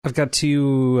I've got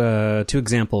two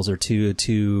examples or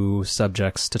two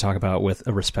subjects to talk about with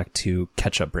respect to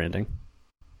ketchup branding.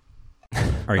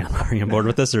 Are you on board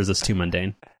with this, or is this too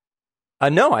mundane?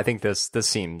 No, I think this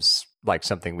seems like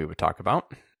something we would talk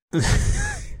about.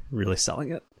 Really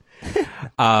selling it.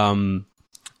 Do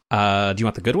you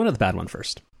want the good one or the bad one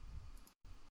first?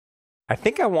 I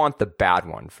think I want the bad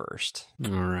one first.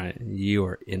 All right, you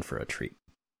are in for a treat.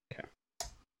 Okay.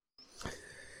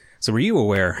 So, were you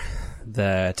aware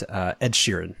that Ed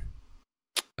Sheeran,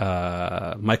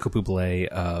 Michael Bublé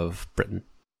of Britain,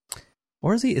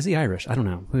 or is he Irish? I don't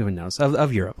know. Who even knows?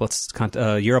 Of Europe.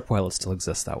 Europe while it still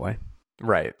exists that way.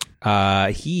 Right.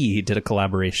 He did a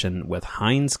collaboration with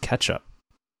Heinz Ketchup,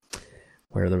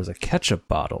 where there was a ketchup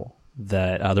bottle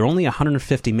that there are only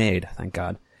 150 made, thank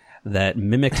God, that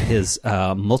mimicked his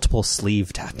multiple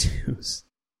sleeve tattoos.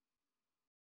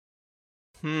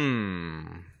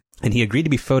 And he agreed to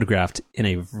be photographed in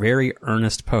a very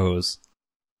earnest pose.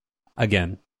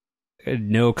 Again,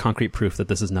 no concrete proof that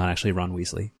this is not actually Ron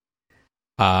Weasley.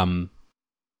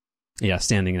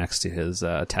 Standing next to his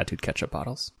tattooed ketchup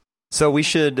bottles. So we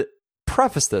should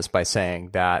preface this by saying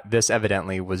that this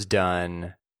evidently was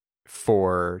done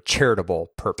for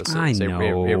charitable purposes. I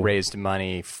know. It raised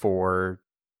money for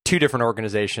two different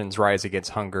organizations, Rise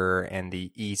Against Hunger and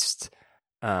the East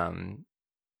Angelas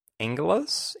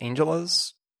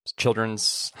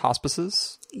Children's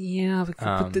Hospices. Yeah,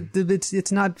 but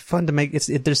it's not fun to make.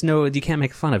 You can't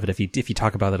make fun of it if you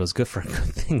talk about that it was good for a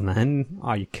good thing. Then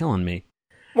you're killing me.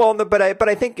 Well, no, but I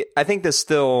think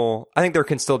there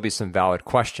can still be some valid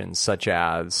questions, such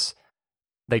as,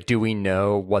 like, do we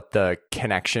know what the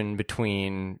connection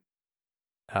between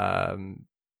Ed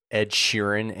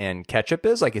Sheeran and ketchup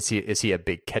is? Like, is he a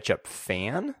big ketchup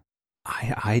fan?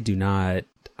 I do not.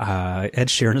 Ed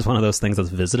Sheeran is one of those things that's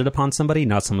visited upon somebody,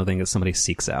 not something that somebody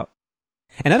seeks out.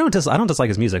 And I don't dislike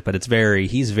his music, but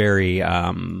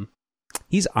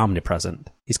he's omnipresent.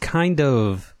 He's kind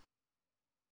of.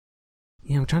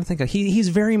 I'm trying to think of, he's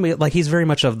very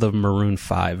much of the Maroon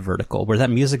 5 vertical, where that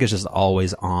music is just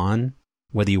always on,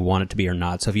 whether you want it to be or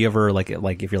not. So if you ever,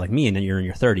 if you're like me and you're in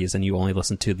your 30s and you only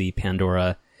listen to the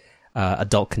Pandora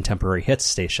adult contemporary hits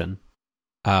station,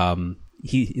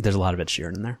 there's a lot of Ed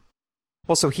Sheeran in there.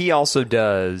 Well, so he also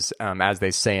does, as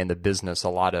they say in the business, a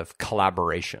lot of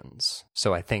collaborations.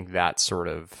 So I think that sort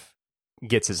of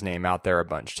gets his name out there a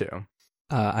bunch too.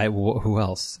 Who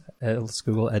else? Let's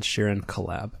Google Ed Sheeran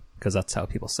collab, because that's how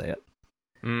people say it.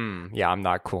 Yeah, I'm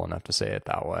not cool enough to say it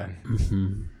that way.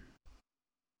 Mm-hmm.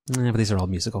 Yeah, but these are all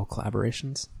musical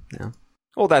collaborations. Yeah.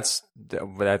 Well, that's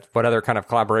what other kind of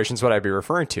collaborations would I be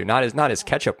referring to? Not his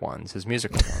ketchup ones, his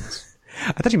musical ones.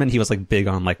 I thought you meant he was like big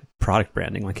on like product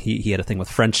branding. Like he had a thing with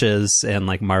French's and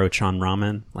like Maruchan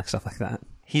ramen, like stuff like that.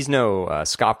 He's no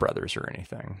Scott Brothers or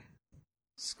anything.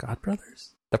 Scott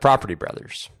Brothers? The Property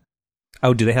Brothers.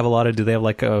 Oh, do they have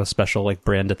like a special like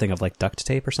branded thing of like duct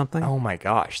tape or something? Oh my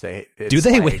gosh, do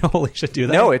they? Like, wait, holy shit, do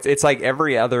they? No, it's like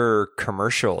every other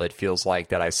commercial. It feels like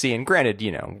that I see. And granted,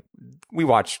 we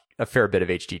watch a fair bit of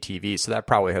HGTV, so that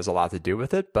probably has a lot to do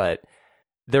with it. But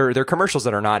they're commercials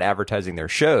that are not advertising their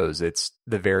shows. It's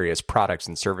the various products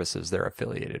and services they're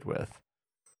affiliated with.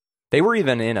 They were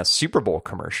even in a Super Bowl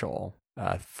commercial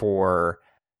for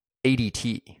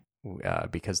ADT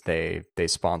because they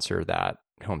sponsor that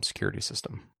home security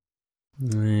system.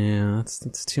 Yeah,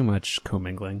 that's too much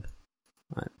commingling.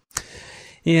 But,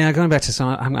 yeah, going back to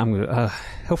I'm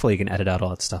hopefully you can edit out all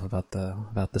that stuff about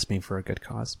this being for a good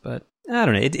cause. But I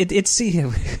don't know. It's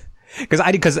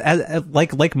because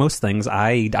like most things,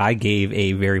 I gave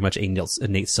a very much a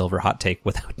Nate Silver hot take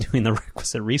without doing the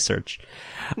requisite research.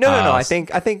 No. I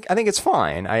think it's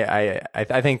fine.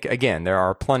 I think again there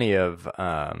are plenty of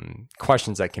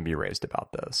questions that can be raised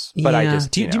about this. But I just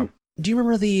do you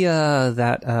remember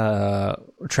that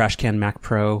trash can Mac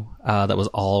Pro that was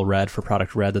all red for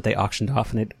Product Red that they auctioned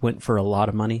off and it went for a lot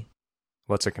of money?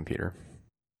 What's a computer?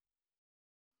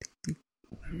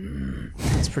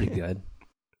 It's pretty good.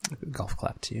 Golf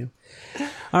clap to you.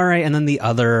 All right, and then the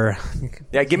other.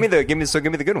 Yeah, give me the good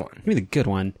one. Give me the good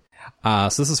one.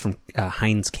 So this is from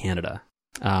Heinz Canada.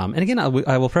 And again, I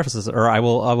will preface this, or I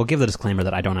will give the disclaimer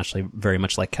that I don't actually very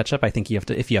much like ketchup. I think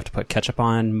if you have to put ketchup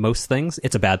on most things,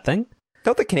 it's a bad thing.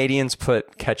 Don't the Canadians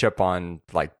put ketchup on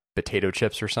like potato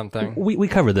chips or something? We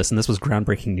covered this, and this was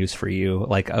groundbreaking news for you.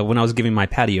 Like when I was giving my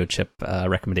patio chip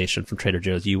recommendation from Trader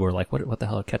Joe's, you were like, "What the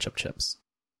hell are ketchup chips?"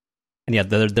 And yeah,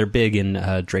 they're big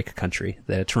in Drake country.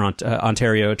 The Toronto,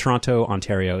 Ontario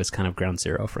is kind of ground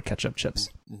zero for ketchup chips.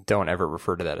 Don't ever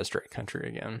refer to that as Drake country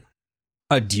again.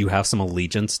 Do you have some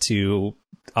allegiance to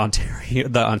Ontario,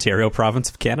 the Ontario province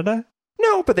of Canada?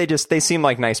 No, but they seem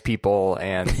like nice people,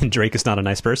 and And Drake is not a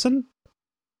nice person?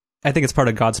 I think it's part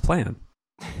of God's plan.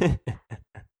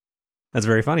 That's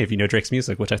very funny if you know Drake's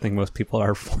music, which I think most people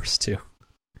are forced to.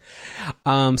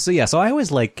 So I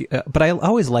always like, but I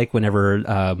always like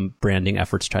whenever branding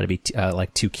efforts try to be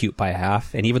like too cute by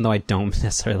half. And even though I don't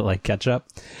necessarily like ketchup,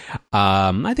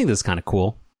 I think this is kind of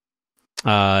cool.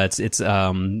 It's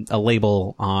a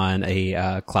label on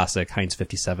a classic Heinz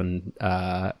 57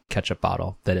 ketchup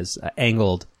bottle that is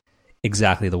angled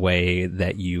exactly the way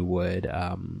that you would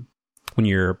when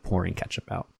you're pouring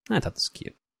ketchup out. I thought this was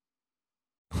cute.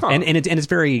 Huh. And it's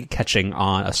very catching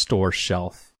on a store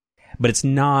shelf, but it's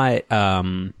not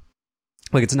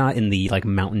like it's not in the like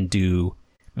Mountain Dew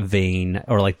vein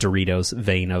or like Doritos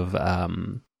vein of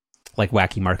like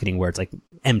wacky marketing where it's like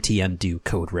MTN Dew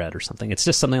Code Red or something. It's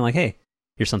just something like, hey,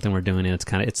 here's something we're doing, and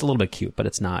it's a little bit cute, but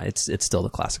it's not. It's still the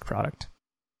classic product.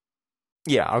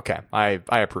 Yeah, okay, I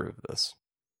approve of this.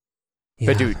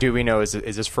 Yeah. But do we know is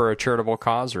this for a charitable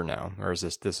cause or no, or is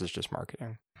this is just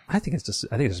marketing? I think it's just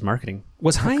marketing.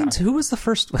 Was Heinz who was the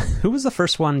first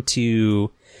one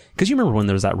to, because you remember when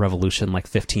there was that revolution like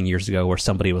 15 years ago where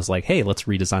somebody was like, hey, let's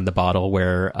redesign the bottle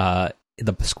where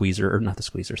the squeezer, or not the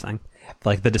squeezer thing,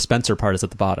 like the dispenser part is at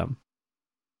the bottom.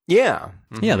 Yeah.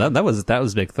 Mm-hmm. Yeah, that was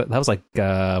big. That was like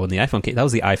when the iPhone came, that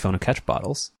was the iPhone of ketchup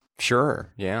bottles.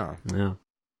 Sure. Yeah.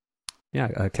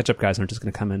 Yeah, ketchup guys aren't just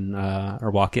going to come in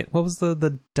or walk in. What was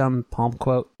the dumb Palm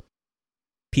quote?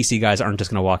 PC guys aren't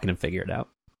just going to walk in and figure it out.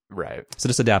 Right. So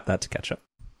just adapt that to ketchup.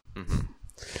 Mm-hmm.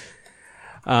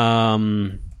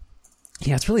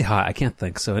 Yeah, it's really hot. I can't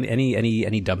think. So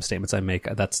any dumb statements I make,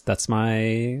 that's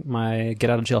my get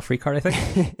out of jail free card, I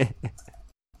think.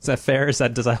 Is that fair?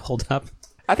 Does that hold up?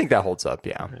 I think that holds up,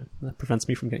 yeah. That prevents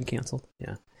me from getting canceled.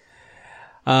 Yeah.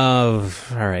 All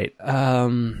right.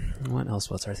 What else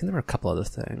was there? I think there were a couple other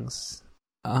things.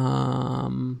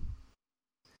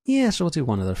 Yeah, so we'll do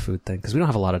one other food thing because we don't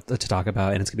have a lot to talk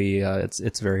about, and it's gonna be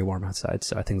it's very warm outside,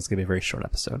 so I think it's gonna be a very short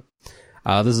episode.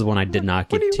 This is one I did not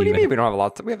get to. What do you mean we don't have a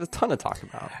lot? We have a ton to talk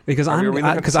about. Because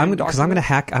I'm gonna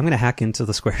hack into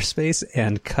the Squarespace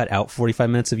and cut out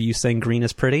 45 minutes of you saying green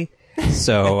is pretty.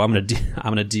 So I'm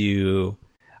gonna do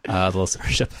the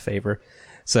listenership a favor.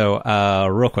 So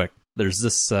real quick, there's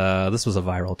this was a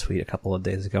viral tweet a couple of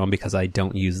days ago, and because I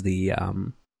don't use the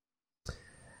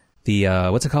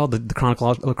what's it called, the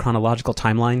chronological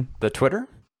timeline, the Twitter.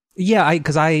 Yeah,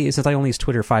 since I only use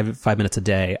Twitter five minutes a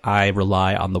day, I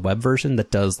rely on the web version that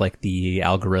does like the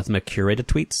algorithmic curated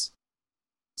tweets.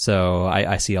 So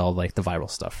I see all like the viral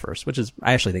stuff first, which is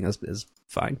I actually think is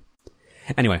fine.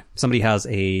 Anyway, somebody has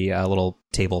a little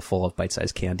table full of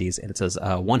bite-sized candies, and it says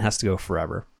one has to go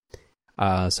forever.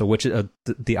 So which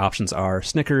the options are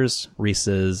Snickers,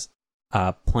 Reese's,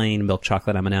 plain milk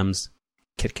chocolate M&Ms,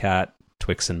 Kit Kat,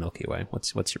 Twix, and Milky Way.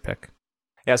 What's your pick?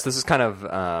 Yes, this is kind of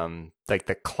like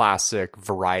the classic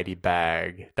variety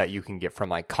bag that you can get from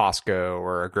like Costco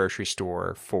or a grocery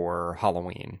store for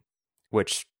Halloween,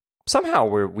 which somehow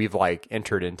we've like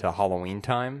entered into Halloween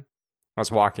time. I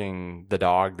was walking the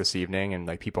dog this evening, and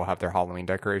like people have their Halloween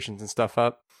decorations and stuff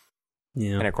up.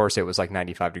 Yeah, and of course it was like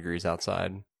 95 degrees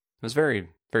outside. It was very,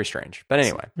 very strange. But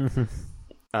anyway,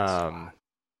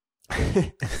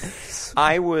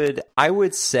 I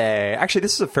would say actually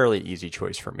this is a fairly easy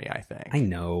choice for me. I think I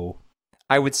know.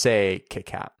 I would say Kit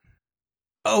Kat.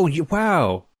 Oh,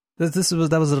 wow! That's a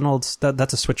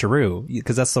switcheroo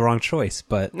because that's the wrong choice.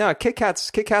 But no, Kit Kats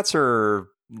are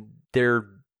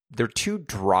they're too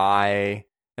dry,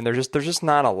 and there's just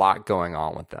not a lot going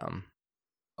on with them.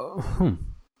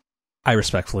 I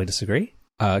respectfully disagree.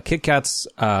 Kit Kats,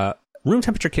 room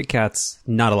temperature Kit Kats,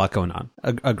 not a lot going on.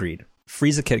 Agreed.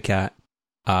 Freeze a Kit Kat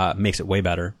makes it way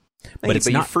better. But it's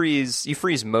not. You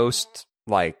freeze most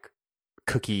like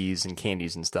cookies and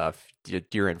candies and stuff.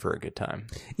 You're in for a good time.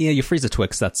 Yeah, you freeze a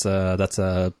Twix. That's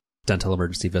a dental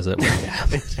emergency visit.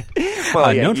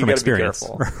 Well, known from experience.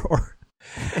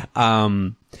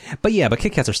 But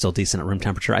Kit Kats are still decent at room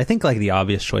temperature. I think like the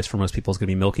obvious choice for most people is going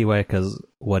to be Milky Way because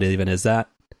what even is that?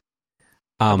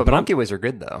 But Milky Ways are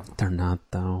good though. They're not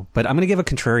though. But I'm going to give a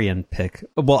contrarian pick.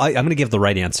 Well, I'm going to give the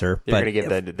right answer. You're going to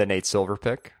give the Nate Silver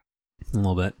pick? A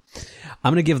little bit.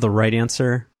 I'm going to give the right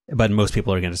answer, but most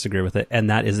people are going to disagree with it,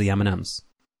 and that is the M&Ms.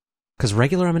 Because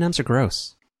regular M&Ms are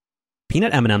gross.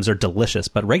 Peanut M&Ms are delicious,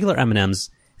 but regular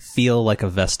M&Ms feel like a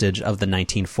vestige of the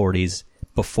 1940s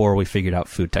before we figured out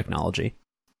food technology.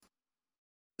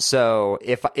 So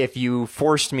if you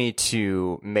forced me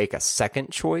to make a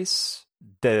second choice,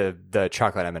 the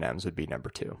chocolate M&Ms would be number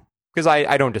 2. Because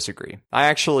I don't disagree. I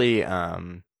actually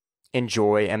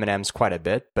enjoy M&Ms quite a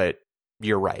bit, but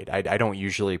you're right. I don't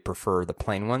usually prefer the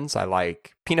plain ones. I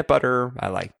like peanut butter. I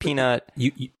like peanut.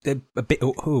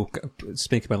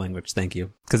 Speak my language. Thank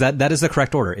you. Because that is the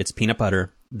correct order. It's peanut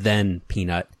butter, then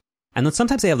peanut. And then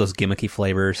sometimes they have those gimmicky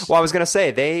flavors. Well, I was going to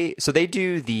say, they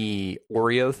do the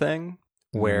Oreo thing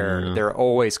where they're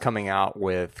always coming out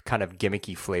with kind of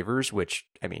gimmicky flavors, which,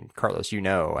 I mean, Carlos,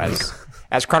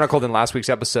 as chronicled in last week's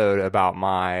episode about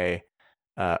my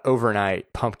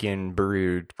overnight pumpkin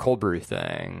brewed cold brew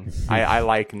thing. I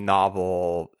like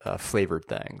novel flavored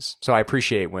things, so I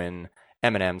appreciate when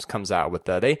M&M's comes out with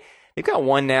they've got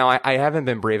one now. I haven't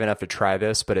been brave enough to try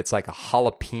this, but it's like a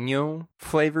jalapeno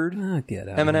flavored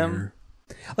M&M.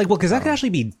 Like, well, because that could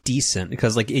actually be decent.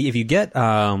 Because like if you get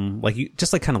like you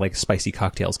just like kind of like spicy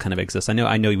cocktails kind of exist. I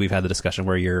know we've had the discussion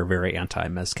where you're very anti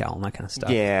mezcal and that kind of stuff.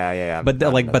 Yeah. But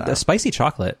the spicy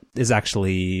chocolate is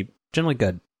actually generally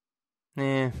good.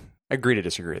 Agree to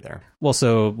disagree there. Well,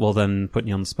 then putting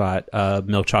you on the spot,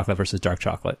 milk chocolate versus dark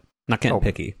chocolate. Not getting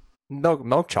picky.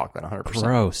 Milk chocolate, 100%.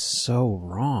 Bro, so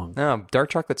wrong. No, dark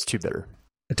chocolate's too bitter.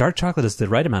 Dark chocolate is the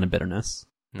right amount of bitterness.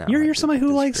 No, you're somebody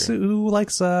who likes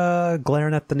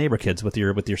glaring at the neighbor kids with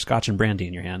your scotch and brandy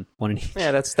in your hand. One in each.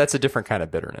 Yeah, that's a different kind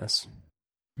of bitterness.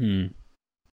 All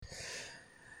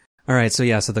right, so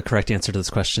the correct answer to this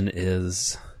question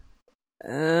is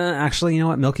actually, you know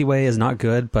what? Milky Way is not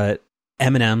good, but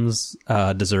M&Ms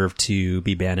deserve to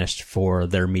be banished for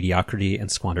their mediocrity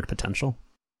and squandered potential.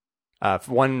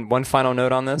 One final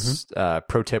note on this,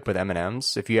 pro tip with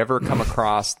M&Ms: if you ever come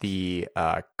across the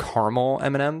caramel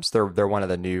M&Ms, they're one of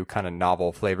the new kind of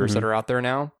novel flavors that are out there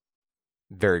now.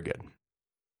 Very good.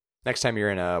 Next time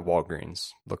you're in a Walgreens,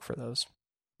 look for those.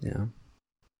 Yeah,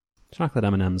 chocolate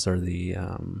M&Ms are the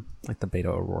like the Beto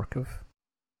O'Rourke of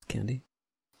candy.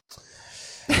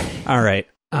 All right.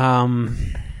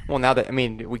 Well, now that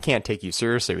we can't take you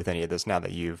seriously with any of this now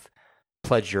that you've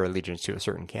pledged your allegiance to a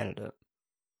certain candidate.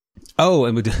 Oh,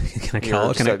 and can I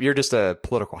call it? You're just a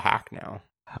political hack now.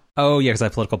 Oh, yeah, because I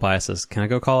have political biases. Can I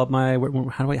go call up my?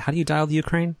 How do you dial the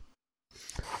Ukraine?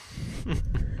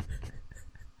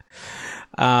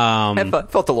 I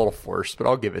felt a little forced, but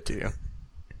I'll give it to you.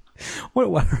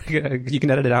 What you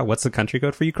can edit it out. What's the country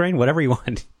code for Ukraine? Whatever you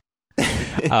want.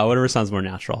 Whatever sounds more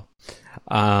natural.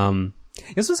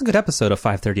 This was a good episode of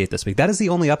 538 this week. That is the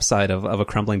only upside of a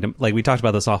crumbling, like we talked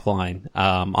about this offline,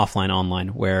 online,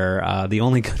 where the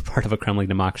only good part of a crumbling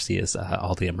democracy is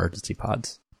all the emergency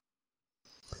pods.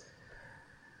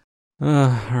 All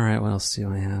right, what else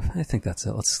do I have? I think that's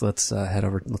it. Let's head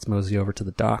over. Let's mosey over to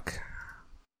the dock.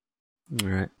 All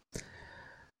right.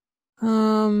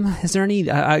 Is there any?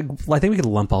 I think we could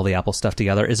lump all the Apple stuff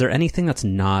together. Is there anything that's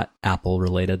not Apple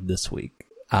related this week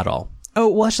at all? Oh,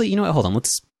 well, actually, you know what? Hold on.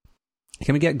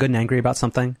 Can we get good and angry about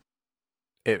something?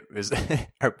 It was,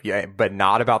 yeah, but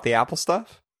not about the Apple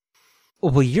stuff.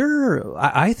 Well,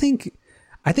 I think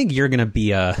you're gonna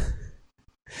be a.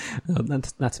 Oh,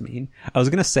 that's mean. I was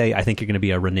gonna say I think you're gonna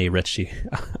be a Renee Ritchie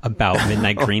about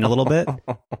Midnight Green a little bit,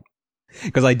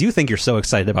 because I do think you're so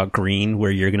excited about Green,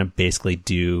 where you're gonna basically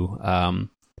do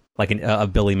like a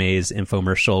Billy Mays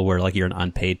infomercial where like you're an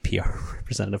unpaid PR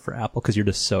representative for Apple because you're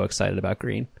just so excited about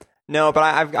Green. No, but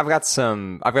I've got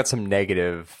some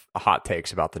negative hot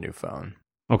takes about the new phone.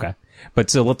 Okay, but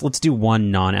so let's do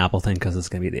one non-Apple thing because it's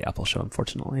going to be the Apple show,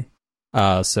 unfortunately.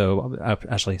 So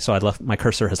I left my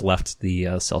cursor has left the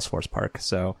Salesforce Park,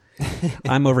 so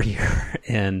I'm over here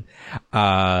in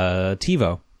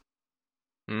TiVo.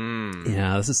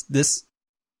 Yeah, this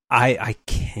I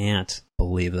can't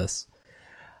believe this.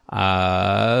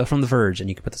 From The Verge, and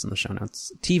you can put this in the show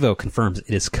notes. TiVo confirms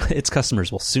its customers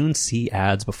will soon see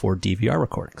ads before DVR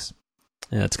recordings.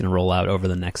 It's going to roll out over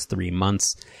the next 3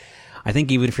 months. I think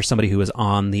even if you're somebody who is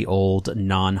on the old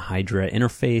non-Hydra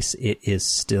interface, it is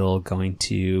still going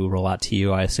to roll out to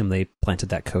you. I assume they planted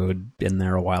that code in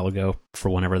there a while ago for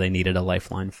whenever they needed a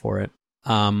lifeline for it.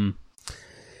 So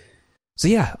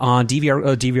yeah, on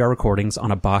DVR recordings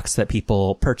on a box that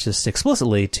people purchased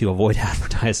explicitly to avoid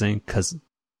advertising, because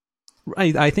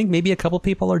I think maybe a couple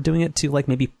people are doing it to like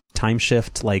maybe time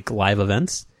shift like live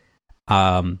events.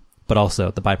 But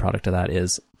also the byproduct of that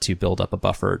is to build up a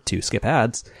buffer to skip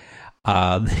ads.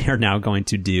 They are now going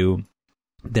to do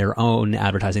their own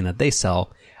advertising that they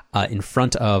sell in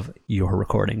front of your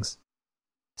recordings.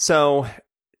 So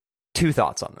 2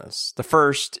 thoughts on this. The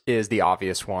first is the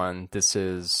obvious one. This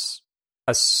is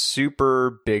a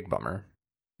super big bummer.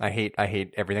 I hate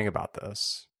everything about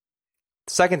this.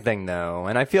 The second thing, though,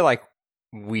 and I feel like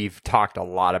we've talked a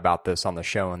lot about this on the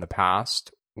show in the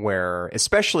past, where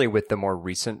especially with the more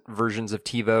recent versions of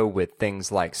TiVo with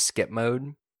things like skip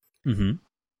mode,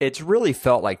 it's really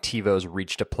felt like TiVo's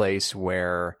reached a place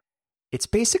where it's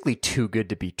basically too good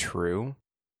to be true.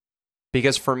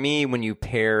 Because for me, when you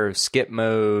pair skip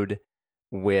mode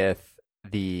with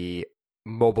the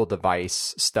mobile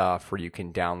device stuff where you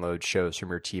can download shows from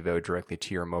your TiVo directly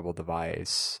to your mobile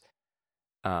device,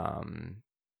 and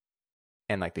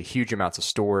like the huge amounts of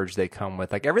storage they come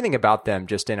with, like everything about them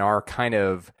just in our kind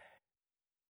of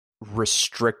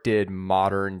restricted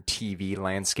modern TV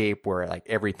landscape where like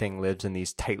everything lives in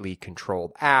these tightly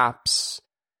controlled apps.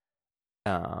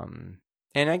 And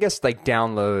I guess like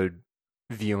download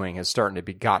viewing has started to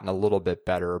be gotten a little bit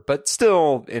better, but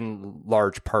still in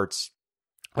large parts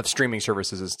of streaming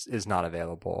services is not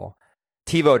available.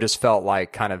 TiVo just felt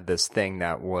like kind of this thing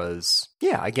that was,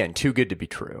 yeah, again, too good to be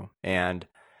true. And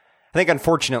I think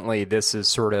unfortunately this is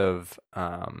sort of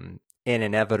an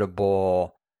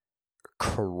inevitable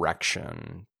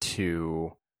correction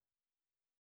to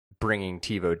bringing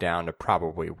TiVo down to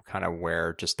probably kind of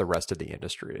where just the rest of the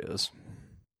industry is.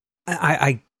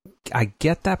 I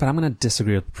get that, but I'm going to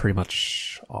disagree with pretty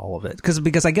much all of it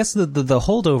because I guess the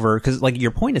holdover, because like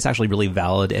your point is actually really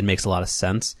valid and makes a lot of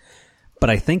sense, but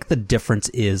I think the difference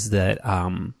is that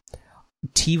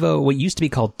TiVo, what used to be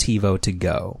called TiVo to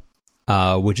Go,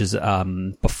 which is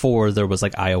before there was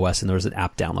like iOS and there was an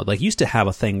app download. Like you used to have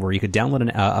a thing where you could download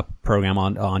a program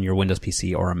on your Windows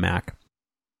PC or a Mac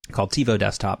called TiVo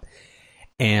Desktop.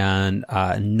 And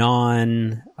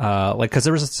because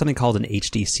there was something called an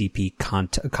HDCP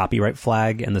copyright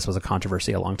flag, and this was a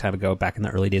controversy a long time ago, back in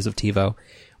the early days of TiVo,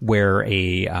 where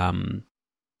a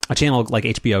channel like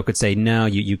HBO could say, no,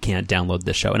 you can't download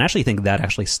this show. And I actually think that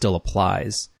actually still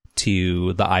applies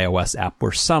to the iOS app,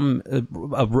 where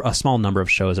a small number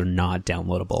of shows are not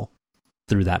downloadable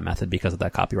through that method because of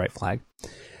that copyright flag.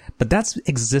 But that's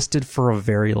existed for a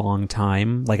very long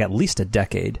time, like at least a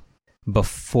decade,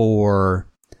 before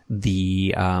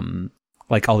the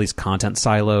like all these content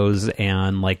silos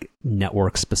and like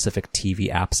network specific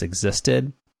TV apps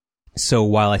existed. So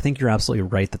while I think you're absolutely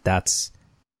right that that's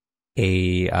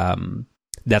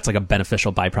like a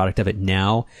beneficial byproduct of it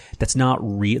now, that's not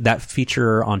that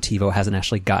feature on TiVo hasn't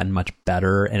actually gotten much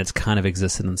better, and it's kind of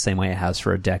existed in the same way it has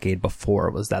for a decade before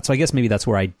it was that. So I guess maybe that's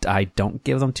where I don't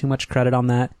give them too much credit on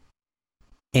that.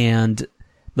 And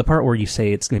the part where you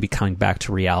say it's going to be coming back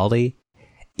to reality,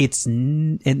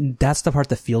 and that's the part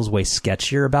that feels way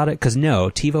sketchier about it, because no,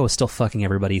 TiVo is still fucking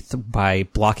everybody by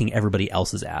blocking everybody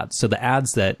else's ads. So the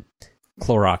ads that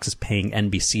Clorox is paying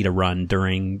NBC to run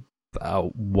during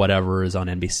whatever is on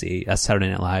NBC, that's Saturday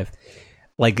Night Live,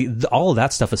 like all of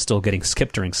that stuff is still getting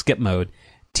skipped during skip mode.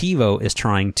 TiVo is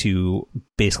trying to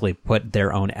basically put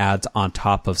their own ads on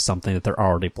top of something that they're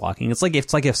already blocking. It's like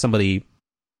if somebody,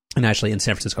 and actually in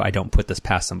San Francisco, I don't put this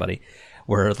past somebody,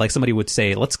 where like somebody would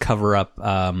say, let's cover up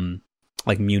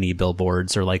like Muni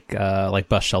billboards or like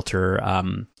bus shelter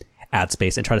ad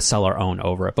space and try to sell our own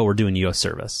over it, but we're doing US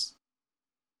service.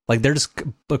 Like they're just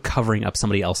covering up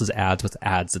somebody else's ads with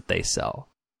ads that they sell.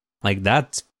 Like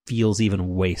that feels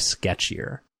even way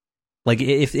sketchier. Like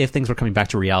if things were coming back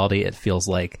to reality, it feels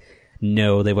like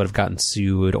no, they would have gotten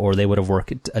sued, or they would have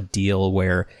worked a deal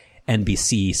where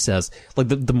NBC says, like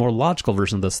the more logical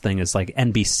version of this thing is like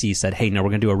NBC said, hey, no, we're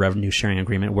going to do a revenue sharing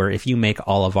agreement where if you make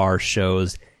all of our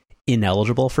shows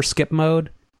ineligible for skip mode,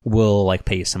 we'll like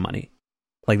pay you some money.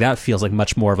 Like that feels like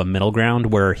much more of a middle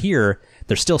ground, where here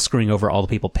they're still screwing over all the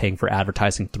people paying for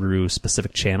advertising through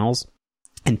specific channels.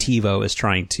 And TiVo is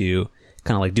trying to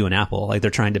kind of like do an Apple. Like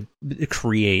they're trying to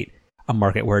create a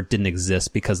market where it didn't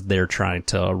exist because they're trying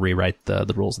to rewrite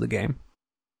the rules of the game.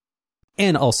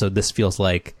 And also this feels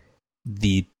like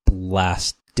the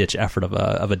last ditch effort of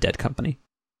a dead company,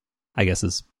 I guess,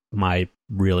 is my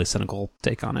really cynical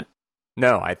take on it.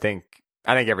 No, I think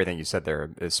everything you said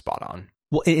there is spot on.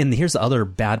 Well, and here's the other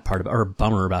bad part or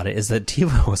bummer about it is that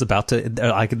TiVo was about to,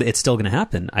 like, it's still going to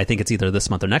happen. I think it's either this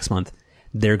month or next month.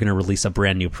 They're going to release a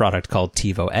brand new product called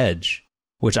TiVo Edge,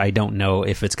 which I don't know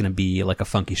if it's going to be like a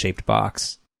funky shaped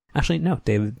box. Actually, no,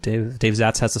 Dave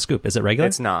Zatz has the scoop. Is it regular?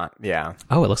 It's not. Yeah.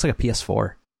 Oh, it looks like a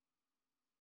PS4.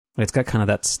 It's got kind of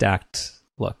that stacked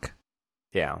look.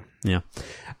 Yeah. Yeah.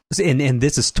 And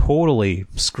this is totally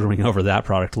screwing over that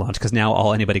product launch, because now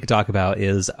all anybody could talk about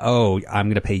is, oh, I'm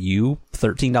going to pay you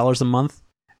 $13 a month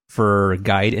for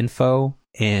guide info,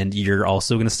 and you're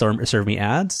also going to serve me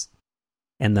ads,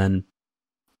 and then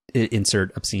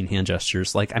insert obscene hand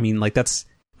gestures. Like, I mean, like that's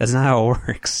not how it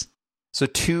works. So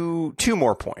two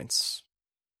more points,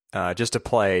 just to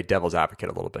play devil's advocate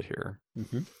a little bit here.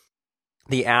 Mm-hmm.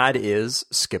 The ad is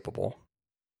skippable,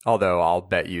 although I'll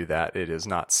bet you that it is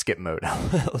not skip mode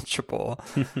eligible.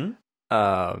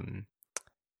 Mm-hmm.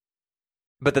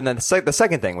 But then the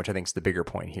second thing, which I think is the bigger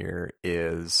point here,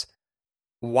 is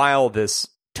while this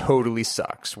totally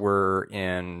sucks. We're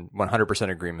in 100%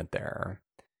 agreement there.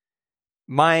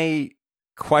 My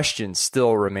question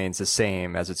still remains the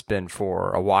same as it's been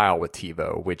for a while with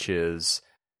TiVo, which is,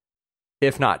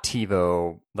 if not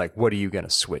TiVo, like, what are you going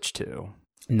to switch to?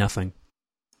 Nothing.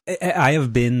 I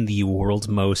have been the world's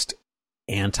most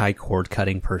anti-cord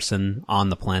cutting person on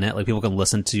the planet. Like, people can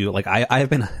listen to, like, I have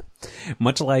been,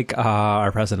 much like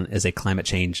our president is a climate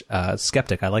change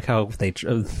skeptic. I like how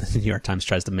the New York Times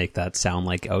tries to make that sound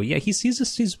like, oh yeah, he's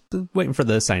waiting for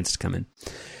the science to come in.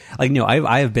 Like, no,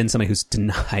 I have been somebody who's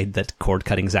denied that cord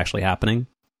cutting is actually happening,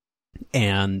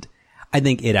 and I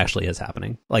think it actually is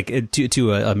happening, like,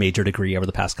 to a major degree over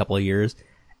the past couple of years,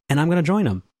 and I'm going to join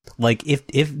them. Like, if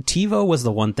TiVo was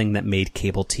the one thing that made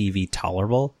cable TV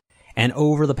tolerable, and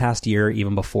over the past year,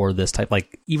 even before this type,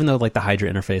 like, even though, like, the Hydra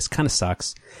interface kind of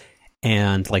sucks,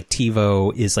 and, like,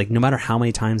 TiVo is, like, no matter how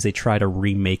many times they try to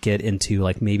remake it into,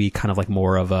 like, maybe kind of like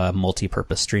more of a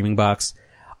multi-purpose streaming box,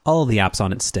 all of the apps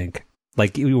on it stink.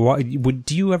 Like, do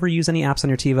you ever use any apps on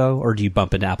your TiVo, or do you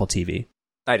bump into Apple TV?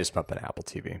 I just bump into Apple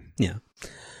TV. Yeah.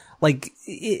 Like,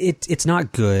 it's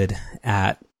not good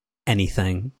at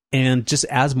anything. And just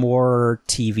as more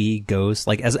TV goes,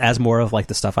 like, as more of, like,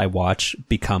 the stuff I watch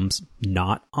becomes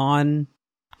not on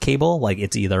cable, like,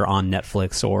 it's either on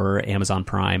Netflix or Amazon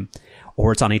Prime,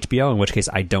 or it's on HBO, in which case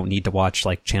I don't need to watch,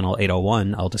 like, channel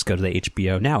 801. I'll just go to the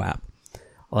HBO Now app.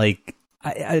 Like,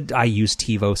 I use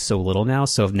TiVo so little now,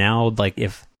 so now, like,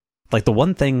 if, like, the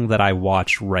one thing that I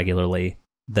watch regularly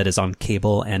that is on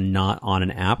cable and not on an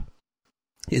app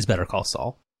is Better Call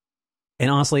Saul.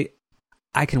 And honestly,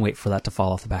 I can wait for that to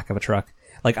fall off the back of a truck.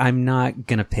 Like, I'm not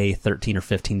gonna pay $13 or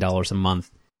 $15 a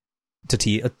month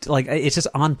to like, it's just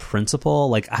on principle.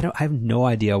 Like, I have no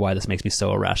idea why this makes me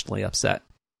so irrationally upset.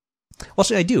 Well,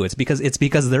 actually, I do. It's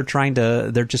because they're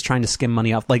just trying to skim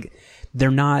money off. Like, they're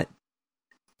not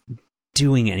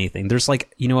doing anything. There's,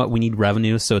 like, you know what, we need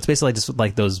revenue, so it's basically just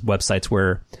like those websites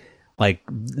where, like,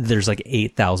 there's like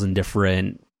 8,000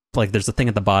 different, like, there's a thing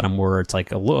at the bottom where it's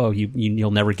like, oh,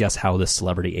 you'll never guess how this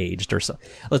celebrity aged, or so.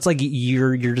 It's like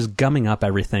you're just gumming up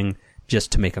everything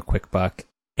just to make a quick buck,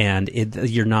 and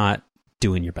you're not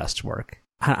doing your best work.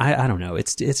 I don't know.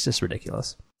 It's just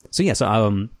ridiculous. So yeah,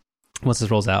 so once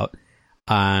this rolls out,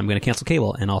 I'm gonna cancel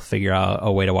cable and I'll figure out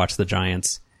a way to watch the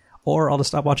Giants, or I'll just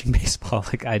stop watching baseball.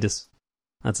 Like,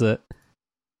 that's it.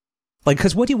 Like,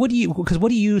 because what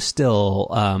do you still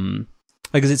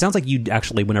because it sounds like you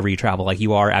actually, whenever you travel, like,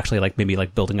 you are actually, like, maybe,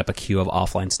 like, building up a queue of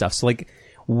offline stuff. So, like,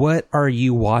 what are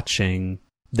you watching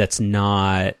that's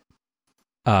not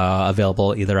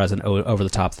available either as an over the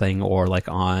top thing or, like,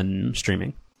 on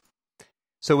streaming?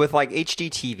 So with, like,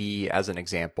 HDTV as an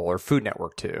example, or Food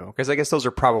Network too, because I guess those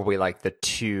are probably, like, the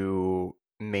two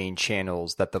main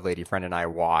channels that the lady friend and I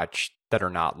watch that are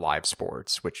not live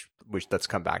sports, which let's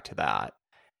come back to that.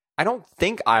 I don't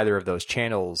think either of those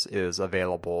channels is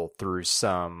available through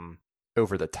some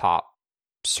over-the-top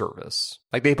service.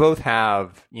 Like, they both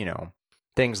have, you know,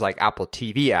 things like Apple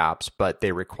TV apps, but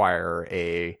they require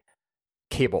a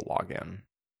cable login.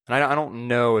 And I don't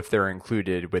know if they're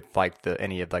included with, like,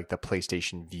 any of, like, the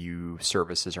PlayStation View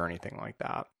services or anything like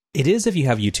that. It is if you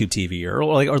have YouTube TV or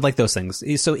like those things.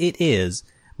 So it is.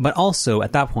 But also,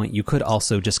 at that point, you could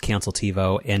also just cancel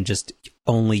TiVo and just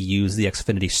only use the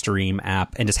Xfinity Stream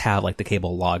app and just have, like, the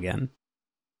cable login.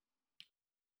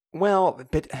 Well,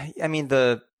 but I mean,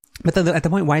 But then at the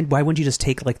point, why wouldn't you just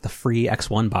take, like, the free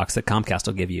X1 box that Comcast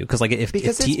will give you? Because, like, if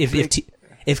TiVo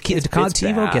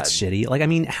gets shitty, like, I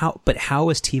mean, how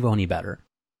is TiVo any better?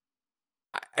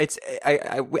 I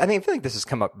feel like this has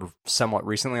come up somewhat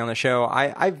recently on the show.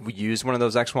 I've used one of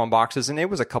those X1 boxes, and it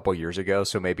was a couple years ago,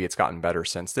 so maybe it's gotten better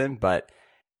since then, but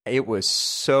it was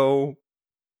so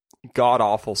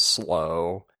god-awful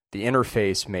slow. The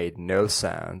interface made no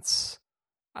sense.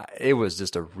 It was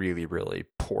just a really, really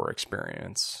poor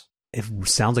experience. It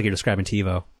sounds like you're describing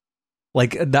TiVo.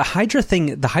 Like, the Hydra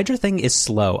thing is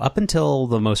slow up until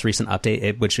the most recent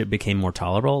update, which it became more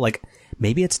tolerable. Like,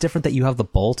 maybe it's different that you have the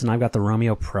Bolt and I've got the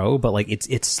Romeo Pro, but, like,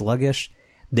 it's sluggish.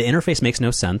 The interface makes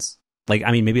no sense. Like,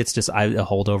 I mean, maybe it's just a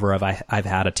holdover of I've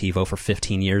had a TiVo for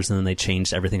 15 years and then they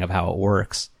changed everything of how it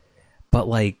works. But,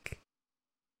 like,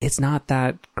 it's not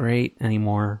that great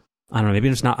anymore. I don't know.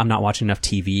 Maybe I'm not watching enough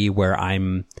TV where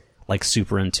I'm, like,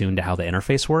 super in tune to how the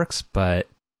interface works, but,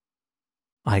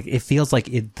 like, it feels like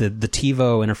the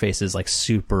TiVo interface is, like,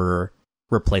 super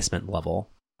replacement level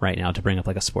right now, to bring up,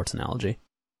 like, a sports analogy.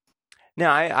 No,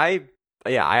 I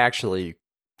actually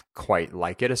quite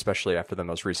like it, especially after the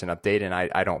most recent update, and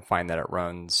I don't find that it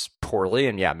runs poorly.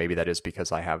 And yeah, maybe that is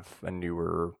because I have a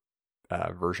newer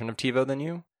version of TiVo than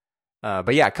you.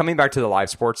 But yeah, coming back to the live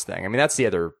sports thing, I mean, that's the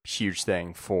other huge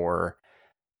thing for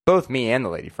both me and the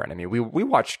lady friend. I mean, we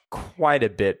watch quite a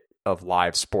bit of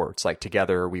live sports. Like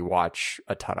together, we watch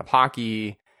a ton of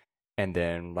hockey, and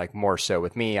then like more so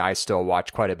with me, I still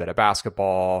watch quite a bit of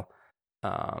basketball,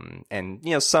 and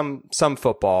you know some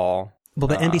football. Well,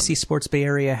 the NBC Sports Bay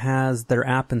Area has their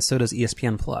app, and so does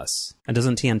ESPN Plus, and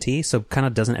doesn't TNT. So kind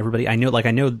of doesn't everybody? I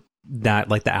know that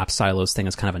like the app silos thing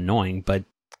is kind of annoying, but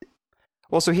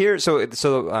well,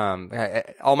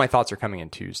 all my thoughts are coming in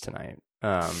twos tonight.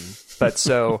 But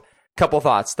so couple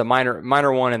thoughts: the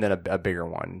minor one, and then a bigger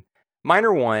one.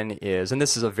 Minor one is, and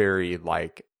this is a very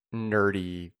like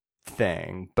nerdy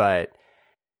thing, but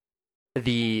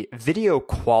the video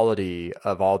quality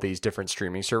of all these different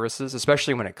streaming services,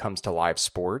 especially when it comes to live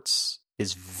sports,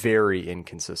 is very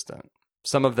inconsistent.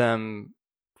 Some of them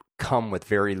come with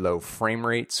very low frame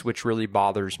rates, which really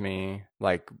bothers me.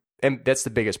 Like, and that's the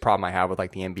biggest problem I have with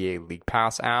like the NBA League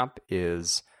Pass app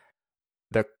is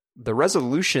the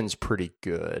resolution's pretty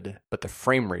good, but the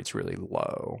frame rate's really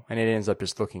low, and it ends up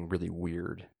just looking really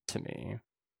weird to me.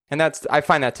 And I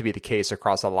find that to be the case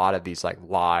across a lot of these like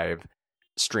live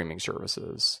streaming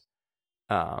services.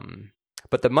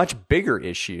 But the much bigger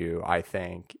issue, I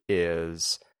think,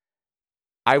 is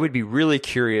I would be really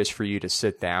curious for you to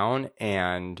sit down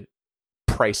and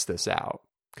price this out.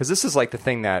 Because this is like the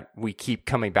thing that we keep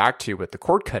coming back to with the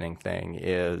cord cutting thing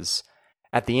is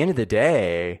at the end of the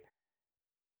day,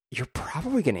 you're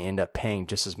probably going to end up paying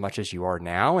just as much as you are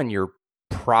now. And you're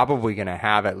probably going to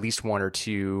have at least one or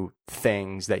two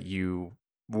things that you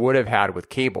would have had with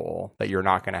cable that you're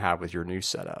not going to have with your new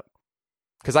setup.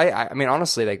 Because I mean,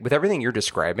 honestly, like with everything you're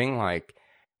describing, like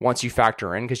once you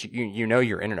factor in, because you know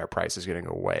your internet price is going to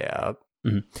go way up.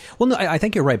 Mm-hmm. Well, no, I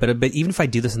think you're right. But even if I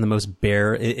do this in the most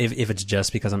bare, if it's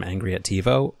just because I'm angry at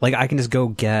TiVo, like I can just go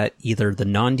get either the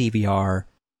non-DVR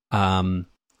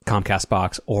Comcast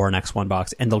box or an X1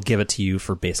 box, and they'll give it to you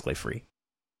for basically free.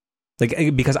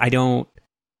 Like, because I don't.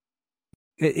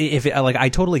 I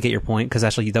totally get your point, because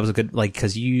actually that was a good, like,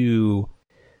 because you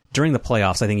during the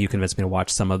playoffs, I think you convinced me to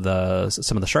watch some of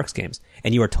the Sharks games,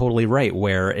 and you are totally right.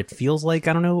 Where it feels like,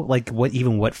 I don't know, like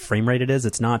what frame rate it is.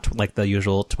 It's not like the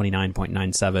usual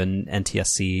 29.97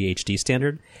 NTSC HD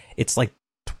standard. It's like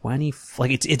 20.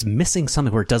 Like it's missing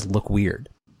something where it does look weird.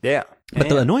 Yeah. But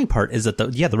the annoying part is that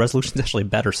the resolution is actually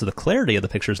better, so the clarity of the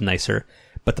picture is nicer,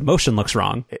 but the motion looks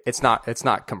wrong. It's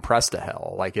not compressed to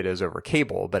hell like it is over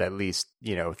cable, but at least,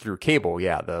 you know, through cable,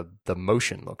 yeah, the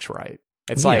motion looks right.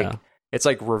 It's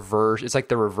like reverse. It's like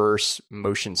the reverse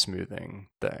motion smoothing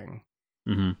thing.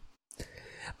 Mm-hmm.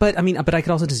 But I mean, I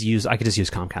could just use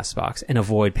Comcast box and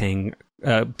avoid paying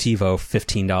TiVo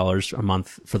 $15 a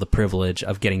month for the privilege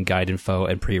of getting guide info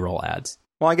and pre-roll ads.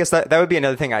 Well, I guess that would be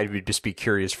another thing I would just be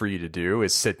curious for you to do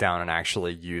is sit down and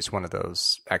actually use one of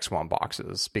those X1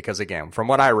 boxes. Because again, from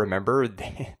what I remember,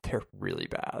 they're really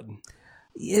bad.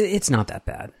 It's not that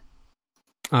bad.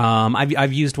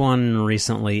 I've used one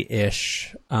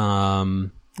recently-ish,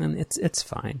 and it's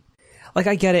fine. Like,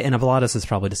 I get it, and a lot of this is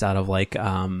probably just out of like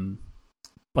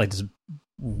just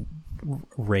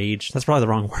rage. That's probably the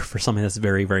wrong word for something that's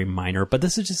very, very minor. But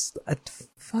this is just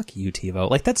fuck you, TiVo.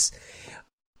 Like, that's.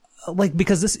 Like,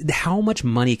 because how much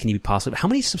money can you possibly, how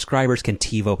many subscribers can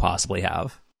TiVo possibly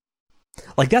have?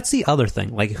 Like, that's the other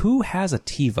thing. Like, who has a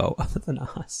TiVo other than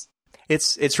us?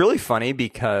 It's really funny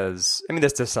because, I mean,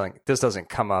 this doesn't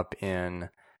come up in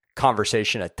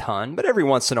conversation a ton, but every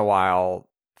once in a while,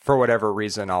 for whatever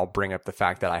reason, I'll bring up the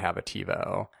fact that I have a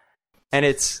TiVo. And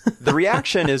the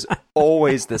reaction is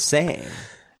always the same.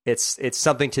 It's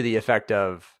something to the effect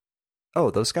of, oh,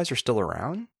 those guys are still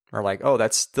around? Or like, oh,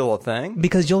 that's still a thing?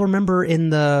 Because you'll remember in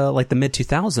the mid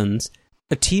 2000s,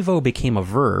 a TiVo became a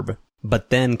verb, but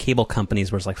then cable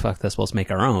companies were like, fuck this, let's make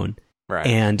our own. Right.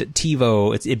 And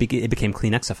TiVo, it became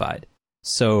Kleenexified.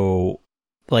 So,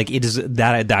 like, it is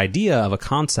that the idea of a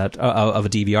concept of a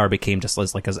DVR became just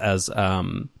as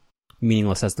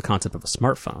meaningless as the concept of a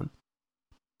smartphone.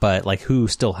 But like, who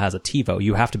still has a TiVo?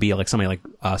 You have to be like somebody like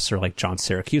us or like John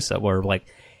Siracusa, where like,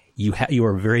 you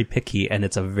are very picky, and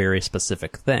it's a very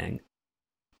specific thing.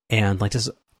 And like, just,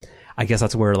 I guess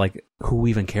that's where like, who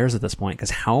even cares at this point?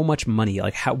 Because how much money,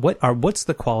 like, what's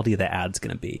the quality of the ads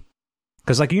going to be?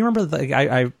 Because like, you remember,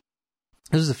 this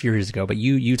was a few years ago, but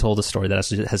you told a story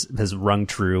that has rung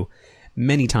true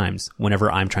many times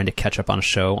whenever I'm trying to catch up on a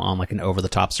show on like an over the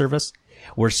top service,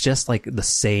 where it's just like the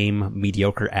same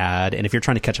mediocre ad. And if you're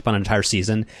trying to catch up on an entire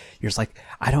season, you're just like,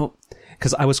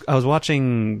 because I was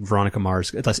watching Veronica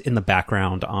Mars in the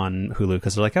background on Hulu,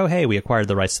 because they're like, oh, hey, we acquired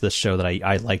the rights to this show that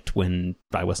I liked when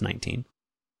I was 19.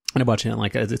 And I'm watching it,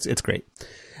 like, it's great.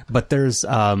 But there's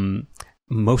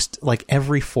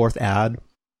every fourth ad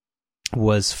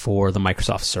was for the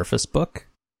Microsoft Surface Book.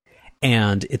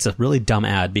 And it's a really dumb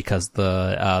ad because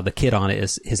the kid on it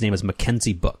his name is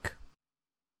Mackenzie Book.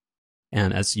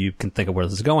 And as you can think of where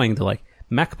this is going, they're like,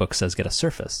 MacBook says get a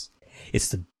Surface. It's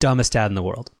the dumbest ad in the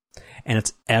world. And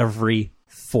it's every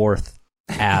fourth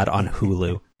ad on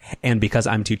Hulu. And because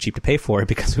I'm too cheap to pay for it,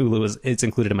 because Hulu it's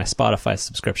included in my Spotify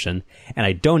subscription, and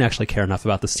I don't actually care enough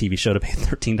about this TV show to pay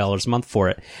 $13 a month for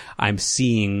it, I'm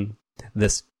seeing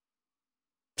this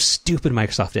stupid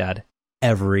Microsoft ad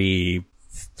every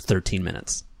 13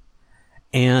 minutes.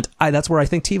 And that's where I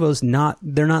think TiVo's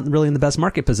they're not really in the best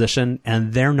market position,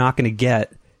 and they're not going to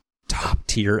get top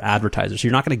tier advertisers.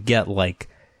 You're not going to get like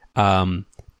John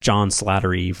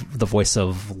Slattery, the voice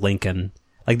of Lincoln,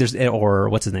 or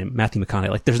what's his name, Matthew McConaughey.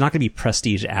 Like, there's not going to be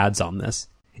prestige ads on this.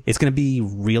 It's going to be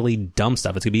really dumb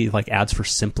stuff. It's going to be like ads for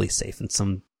Simply Safe and it's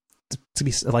going to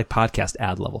be like podcast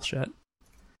ad level shit.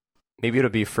 Maybe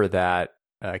it'll be for that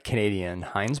Canadian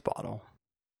Heinz bottle.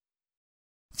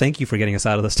 Thank you for getting us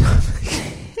out of this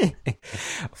topic.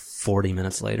 40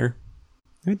 minutes later.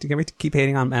 Can we keep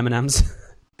hating on M&Ms?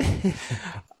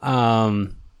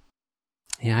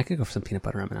 Yeah, I could go for some peanut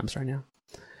butter M&Ms right now.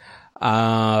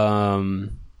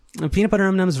 Peanut butter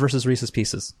M&Ms versus Reese's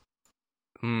Pieces.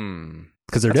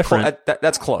 Because they're different.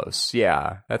 That's close.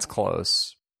 Yeah, that's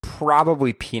close.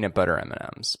 Probably peanut butter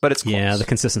M&Ms, but it's close. Yeah, the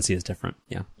consistency is different.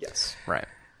 Yeah. Yes. Right.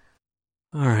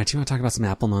 All right. Do you want to talk about some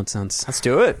Apple nonsense? Let's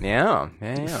do it. Yeah.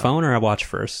 Phone or a watch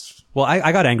first? Well,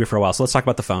 I got angry for a while, so let's talk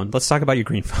about the phone. Let's talk about your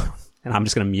green phone. And I'm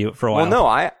just going to mute for a while. Well, no,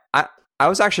 I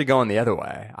was actually going the other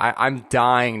way. I'm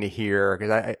dying to hear,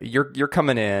 because you're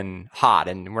coming in hot,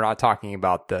 and we're not talking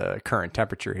about the current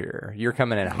temperature here. You're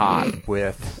coming in hot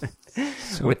with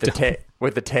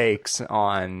the takes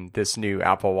on this new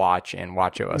Apple Watch and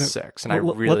WatchOS 6,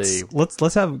 and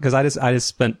let's have, because I just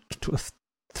spent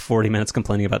 40 minutes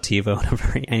complaining about TiVo in a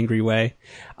very angry way.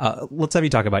 Let's have you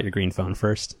talk about your green phone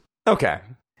first. Okay,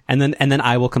 and then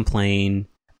I will complain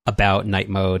about night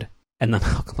mode. And then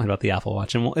I'll complain about the Apple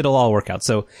Watch, and it'll all work out.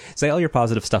 So say all your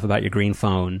positive stuff about your green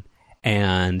phone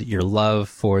and your love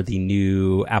for the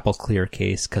new Apple Clear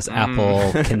case, because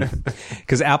because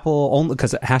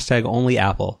hashtag only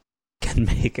Apple can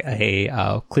make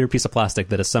a clear piece of plastic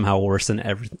that is somehow worse than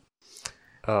everything.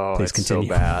 Oh, please continue. So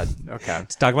bad. Okay,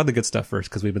 let's talk about the good stuff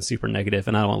first, because we've been super negative,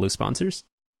 and I don't want to lose sponsors.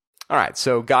 All right,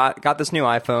 so got this new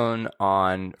iPhone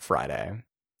on Friday.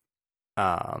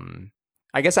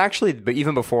 I guess actually, but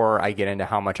even before I get into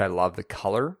how much I love the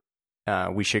color,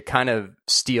 we should kind of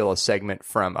steal a segment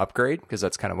from Upgrade, because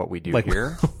that's kind of what we do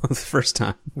here. The first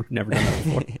time. We've never done that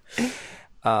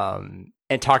before.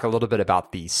 And talk a little bit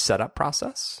about the setup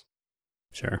process.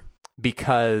 Sure.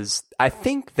 Because I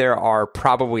think there are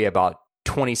probably about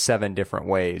 27 different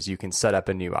ways you can set up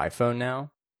a new iPhone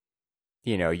now.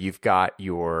 You know, you've got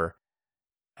your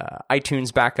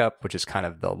iTunes backup, which is kind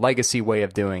of the legacy way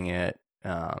of doing it.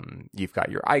 You've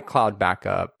got your iCloud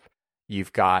backup.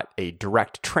 You've got a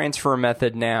direct transfer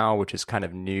method now, which is kind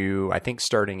of new, I think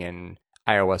starting in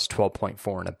iOS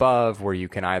 12.4 and above, where you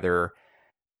can either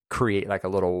create like a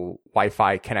little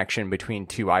Wi-Fi connection between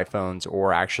two iPhones,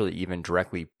 or actually even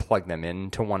directly plug them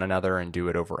into one another and do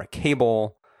it over a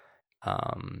cable.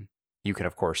 You can,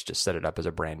 of course, just set it up as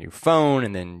a brand new phone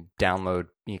and then download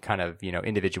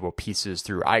individual pieces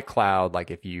through iCloud,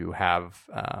 like if you have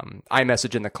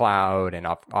iMessage in the cloud, and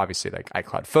obviously like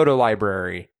iCloud photo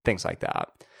library, things like that.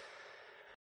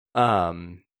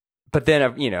 But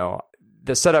then,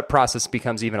 the setup process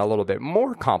becomes even a little bit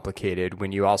more complicated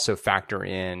when you also factor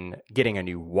in getting a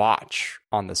new watch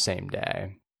on the same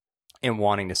day and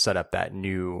wanting to set up that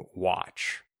new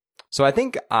watch. So I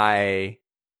think I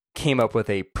came up with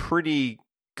a pretty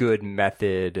good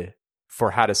method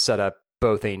for how to set up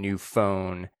both a new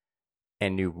phone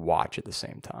and new watch at the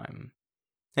same time.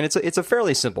 And it's a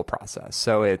fairly simple process.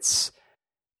 So it's,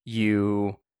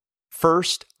 you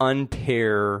first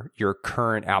unpair your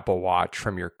current Apple Watch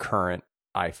from your current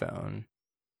iPhone,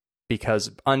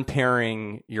 because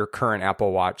unpairing your current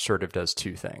Apple Watch sort of does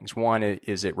two things. One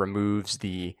is it removes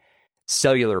the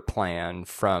cellular plan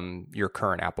from your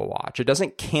current Apple Watch. It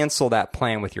doesn't cancel that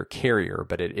plan with your carrier,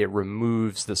 but it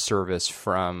removes the service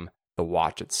from the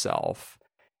watch itself,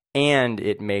 and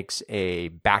it makes a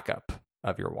backup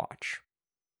of your watch.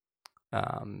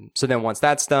 So then once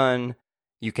that's done,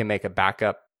 you can make a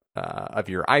backup of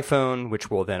your iPhone,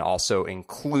 which will then also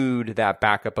include that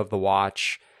backup of the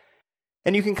watch.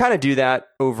 And you can kind of do that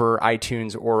over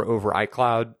iTunes or over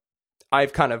iCloud.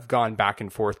 I've kind of gone back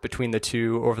and forth between the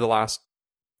two over the last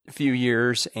few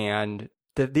years, and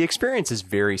the experience is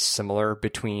very similar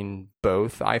between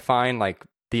both. I find, like,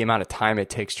 The amount of time it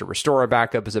takes to restore a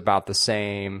backup is about the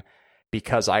same.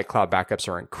 Because iCloud backups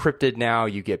are encrypted now,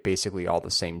 you get basically all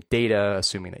the same data,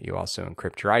 assuming that you also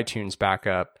encrypt your iTunes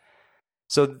backup.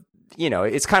 So,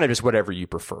 it's kind of just whatever you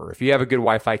prefer. If you have a good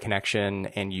Wi-Fi connection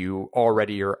and you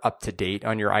already are up to date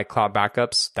on your iCloud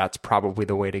backups, that's probably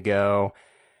the way to go.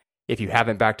 If you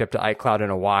haven't backed up to iCloud in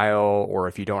a while, or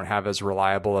if you don't have as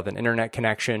reliable of an internet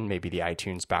connection, maybe the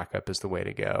iTunes backup is the way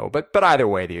to go. But either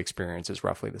way, the experience is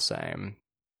roughly the same.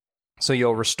 So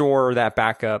you'll restore that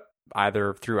backup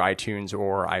either through iTunes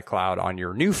or iCloud on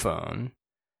your new phone.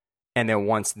 And then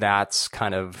once that's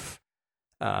kind of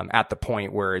at the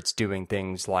point where it's doing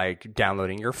things like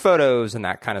downloading your photos and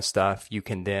that kind of stuff, you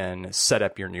can then set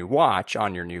up your new watch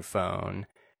on your new phone.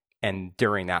 And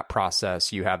during that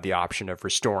process, you have the option of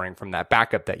restoring from that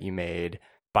backup that you made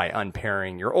by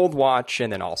unpairing your old watch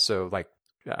and then also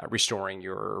restoring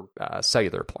your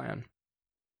cellular plan.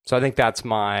 So I think that's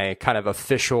my kind of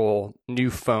official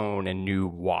new phone and new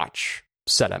watch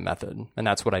setup method. And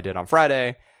that's what I did on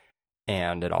Friday,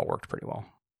 and it all worked pretty well.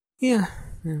 Yeah,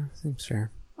 seems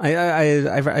fair.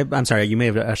 I'm sorry, you may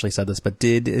have actually said this, but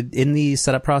in the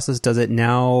setup process, does it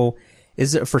now,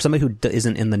 is it for somebody who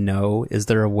isn't in the know, is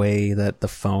there a way that the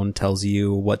phone tells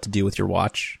you what to do with your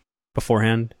watch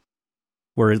beforehand?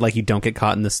 Where you don't get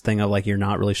caught in this thing of you're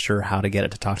not really sure how to get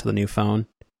it to talk to the new phone?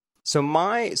 So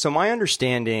my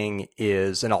understanding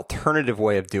is an alternative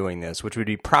way of doing this, which would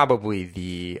be probably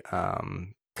the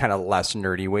kind of less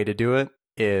nerdy way to do it,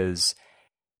 is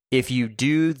if you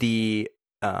do the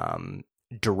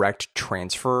direct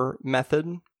transfer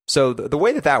method. So the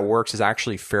way that works is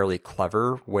actually fairly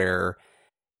clever, where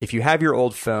if you have your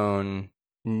old phone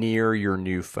near your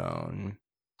new phone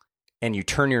and you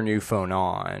turn your new phone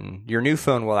on, your new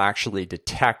phone will actually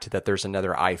detect that there's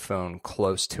another iPhone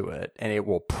close to it, and it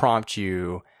will prompt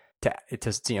you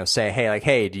to say,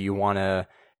 hey, do you want to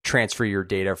transfer your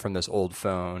data from this old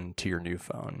phone to your new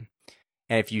phone?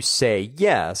 And if you say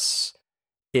yes,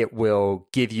 it will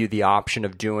give you the option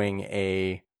of doing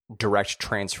a direct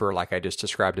transfer like I just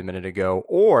described a minute ago,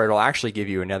 or it'll actually give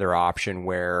you another option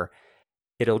where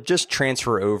it'll just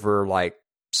transfer over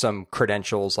some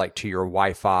credentials to your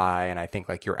Wi-Fi and I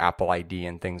think your Apple ID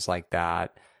and things like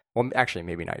that. Well, actually,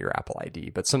 maybe not your Apple ID,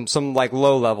 but some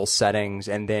low level settings.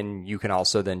 And then you can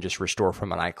also then just restore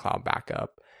from an iCloud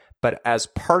backup. But as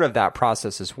part of that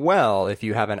process as well, if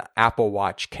you have an Apple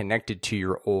Watch connected to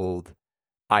your old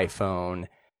iPhone,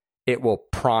 it will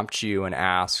prompt you and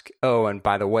ask, oh, and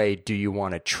by the way, do you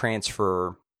want to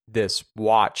transfer this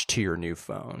watch to your new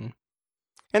phone?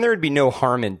 And there would be no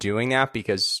harm in doing that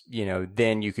because,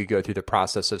 then you could go through the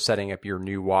process of setting up your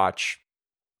new watch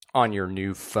on your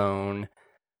new phone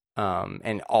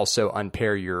and also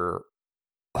unpair your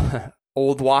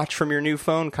old watch from your new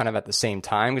phone kind of at the same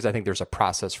time, because I think there's a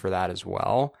process for that as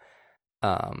well.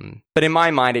 But in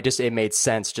my mind, it made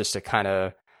sense just to kind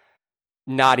of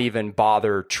not even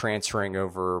bother transferring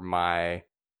over my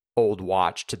old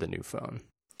watch to the new phone.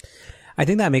 I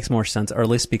think that makes more sense, or at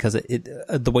least because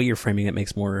the way you're framing it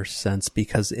makes more sense,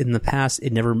 because in the past,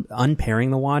 it never, unpairing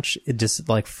the watch, it just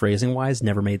phrasing wise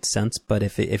never made sense. But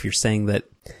if you're saying that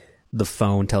the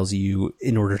phone tells you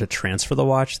in order to transfer the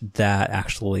watch, that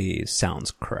actually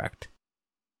sounds correct.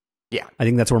 Yeah. I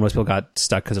think that's where most people got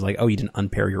stuck, because they're oh, you didn't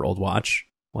unpair your old watch.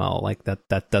 Well,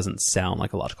 that doesn't sound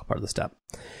like a logical part of the step.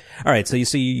 All right. So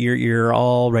you're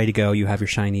all ready to go. You have your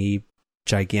shiny,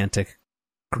 gigantic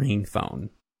green phone.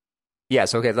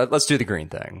 Yes. Okay. Let's do the green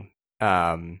thing.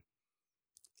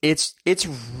 It's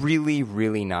really,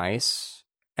 really nice.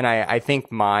 And I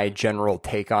think my general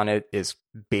take on it is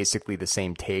basically the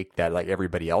same take that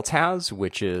everybody else has,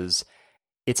 which is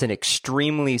it's an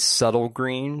extremely subtle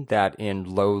green that in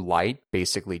low light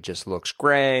basically just looks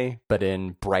gray, but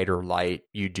in brighter light,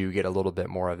 you do get a little bit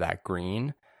more of that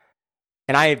green.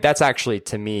 And that's actually,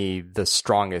 to me, the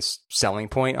strongest selling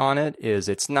point on it is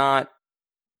it's not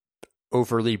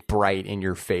overly bright in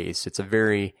your face. It's a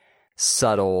very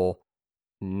subtle,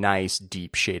 nice,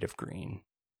 deep shade of green.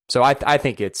 So I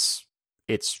think it's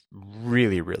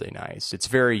really, really nice. It's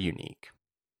very unique.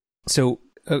 So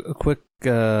a quick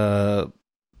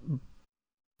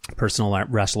personal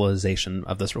rationalization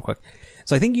of this real quick.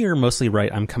 So I think you're mostly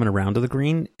right. I'm coming around to the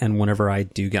green, and whenever I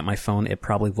do get my phone, it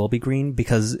probably will be green,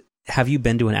 because have you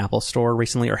been to an Apple store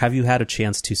recently, or have you had a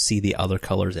chance to see the other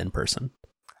colors in person?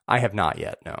 I have not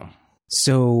yet, no.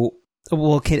 So,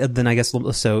 well, okay, then I guess,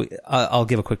 so I'll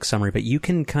give a quick summary, but you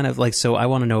can kind of so I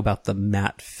want to know about the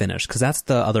matte finish, because that's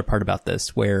the other part about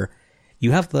this, where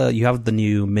you have the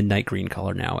new midnight green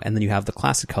color now, and then you have the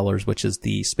classic colors, which is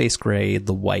the space gray,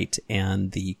 the white,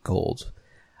 and the gold.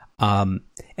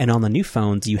 And on the new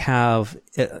phones, you have,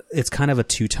 it's kind of a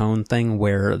two-tone thing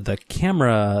where the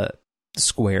camera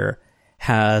square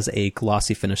has a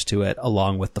glossy finish to it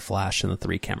along with the flash and the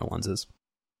 3 camera lenses.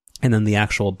 And then the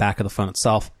actual back of the phone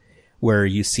itself, where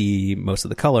you see most of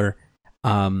the color,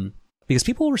 because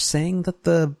people were saying that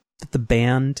the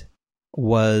band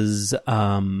was,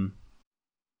 like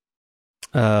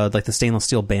the stainless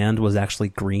steel band was actually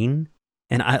green.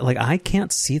 And I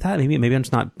can't see that. Maybe I'm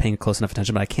just not paying close enough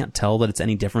attention, but I can't tell that it's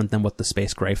any different than what the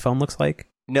space gray phone looks like.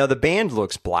 No, the band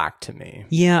looks black to me.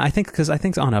 Yeah, I think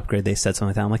on Upgrade they said something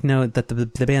like that. I'm like, no, that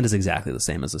the band is exactly the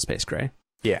same as the space gray.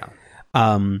 Yeah.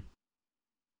 But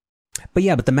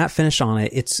the matte finish on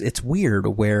it, it's weird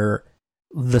where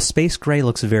the space gray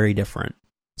looks very different.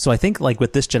 So I think like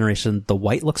with this generation, the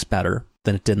white looks better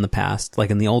than it did in the past. Like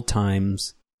in the old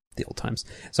times,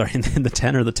 sorry, in the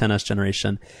 10 or the 10S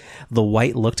generation, the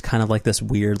white looked kind of like this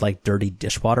weird, like dirty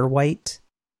dishwater white.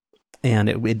 And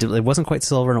it wasn't quite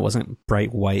silver and it wasn't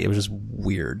bright white. It was just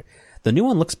weird. The new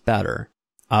one looks better,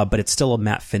 but it's still a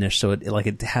matte finish. So it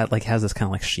has this kind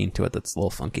of like sheen to it that's a little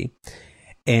funky.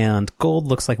 And gold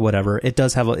looks like whatever. It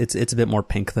does have it's a bit more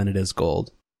pink than it is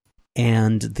gold.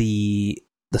 And the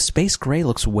space gray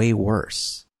looks way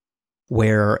worse,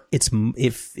 where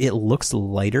if it looks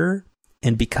lighter.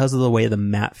 And because of the way the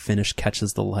matte finish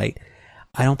catches the light,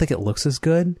 I don't think it looks as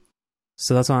good.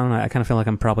 So that's why I kind of feel like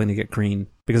I'm probably going to get green,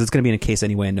 because it's going to be in a case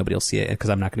anyway and nobody will see it because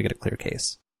I'm not going to get a clear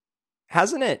case.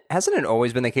 Hasn't it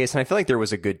always been the case? And I feel like there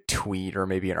was a good tweet or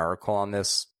maybe an article on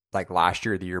this like last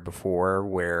year or the year before,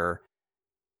 where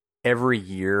every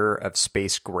year of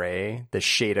space gray, the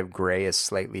shade of gray is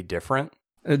slightly different.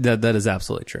 That is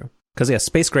absolutely true. Because yeah,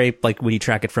 space gray, like when you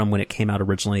track it from when it came out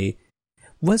originally,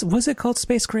 Was it called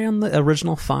Space Gray on the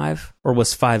original 5? Or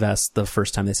was 5S the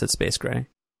first time they said Space Gray?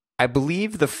 I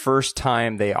believe the first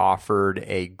time they offered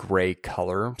a gray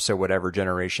color, so whatever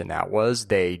generation that was,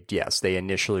 they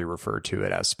initially referred to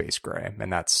it as Space Gray,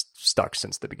 and that's stuck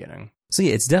since the beginning. So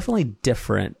yeah, it's definitely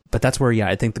different, but that's where,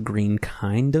 I think the green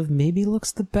kind of maybe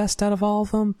looks the best out of all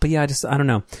of them. But yeah, I don't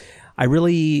know. I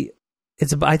think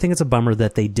it's a bummer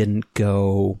that they didn't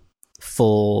go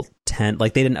full 10,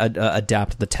 like they didn't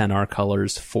adapt the 10R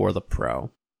colors for the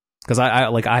Pro, because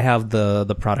I have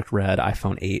the product red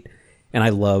iPhone 8 and I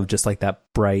love just like that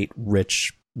bright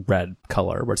rich red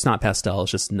color where it's not pastel,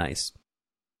 it's just nice.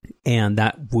 And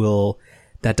that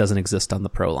doesn't exist on the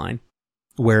Pro line,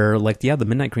 where the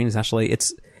midnight green is actually,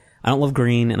 I don't love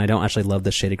green and I don't actually love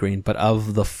the shade of green, but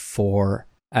of the 4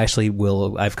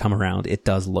 I've come around, it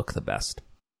does look the best.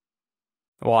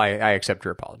 Well, I accept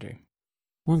your apology.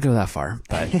 Won't go that far,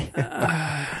 but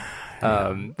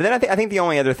but then I think the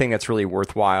only other thing that's really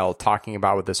worthwhile talking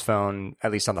about with this phone,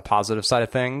 at least on the positive side of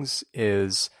things,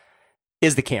 is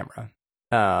the camera.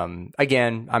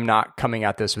 Again, I'm not coming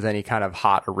at this with any kind of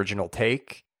hot original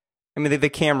take. I mean, the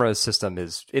camera system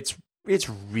it's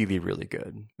really, really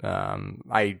good.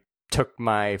 I took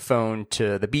my phone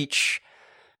to the beach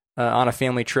on a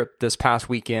family trip this past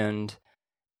weekend,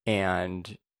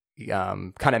 and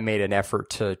kind of made an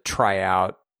effort to try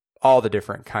out all the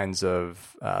different kinds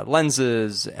of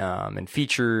lenses and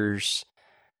features.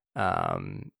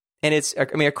 And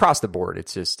across the board,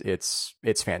 it's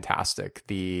fantastic.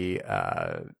 The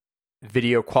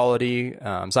video quality.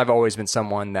 So I've always been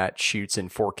someone that shoots in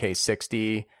 4K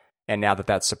 60, and now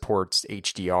that supports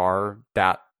HDR,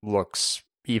 that looks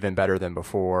even better than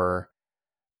before.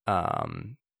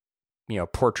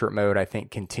 Portrait mode, I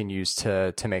think, continues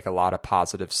to make a lot of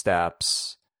positive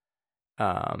steps.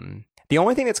 The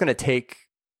only thing that's going to take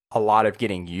a lot of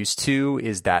getting used to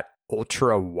is that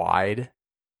ultra wide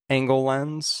angle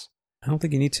lens. I don't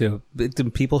think you need to.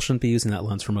 People shouldn't be using that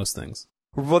lens for most things.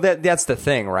 Well, that's the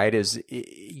thing, right? Is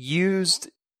used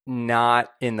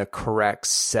not in the correct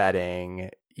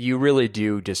setting, you really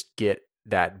do just get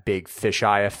that big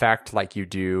fisheye effect like you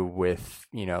do with,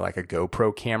 like a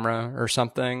GoPro camera or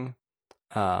something.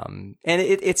 And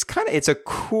it's a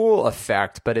cool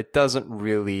effect, but it doesn't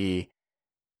really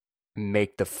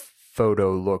make the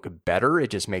photo look better. It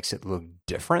just makes it look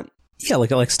different. Yeah, like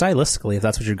stylistically, if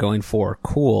that's what you're going for,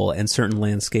 cool. And certain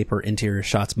landscape or interior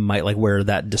shots might, like where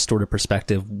that distorted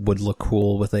perspective would look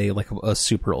cool with a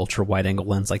super ultra wide angle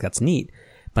lens, like that's neat.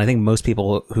 But I think most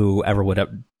people who ever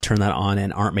would turn that on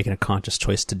and aren't making a conscious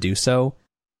choice to do so,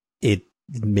 it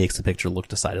makes the picture look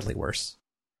decidedly worse.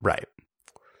 Right.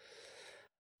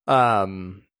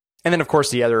 And then, of course,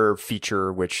 the other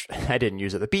feature, which I didn't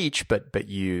use at the beach, but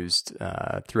used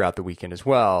throughout the weekend as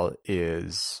well,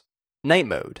 is night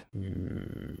mode.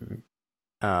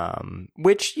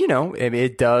 Which,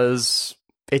 it does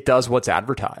what's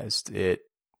advertised. It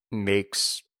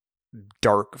makes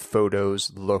dark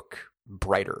photos look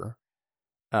brighter.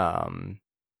 And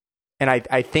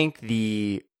I think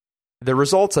the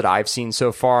results that I've seen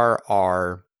so far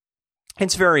are,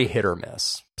 it's very hit or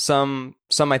miss. Some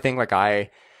I think, like I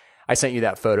sent you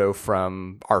that photo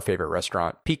from our favorite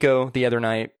restaurant, Pico, the other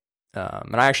night.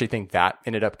 And I actually think that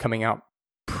ended up coming out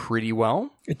pretty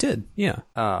well. It did, yeah.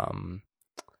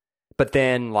 But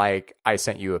then, like, I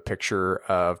sent you a picture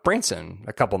of Branson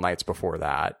a couple nights before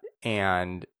that,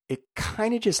 and it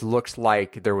kind of just looked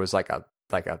like there was like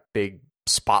a big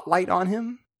spotlight on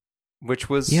him, which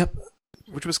was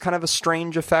kind of a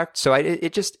strange effect. So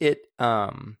it just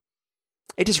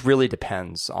really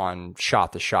depends on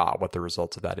shot to shot what the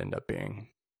results of that end up being.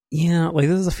 Yeah, like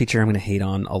this is a feature I'm going to hate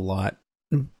on a lot,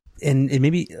 and it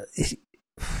maybe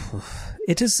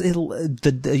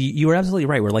you were absolutely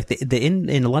right. Where like and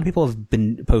a lot of people have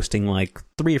been posting like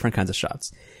 3 different kinds of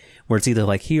shots, where it's either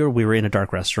like, here we were in a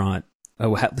dark restaurant,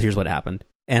 here's what happened,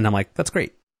 and I'm like, that's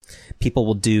great. People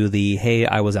will do the, hey,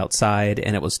 I was outside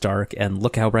and it was dark and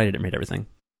look how bright it made everything,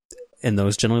 and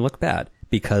those generally look bad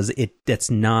because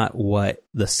that's not what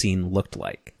the scene looked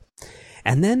like.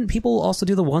 And then people also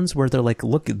do the ones where they're like,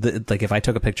 look, like if I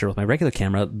took a picture with my regular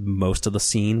camera, most of the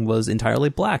scene was entirely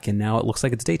black and now it looks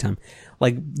like it's daytime.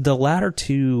 Like the latter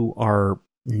two are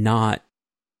not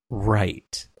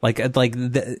right.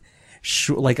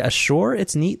 Sure,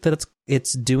 it's neat that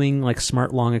it's doing like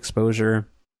smart long exposure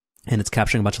and it's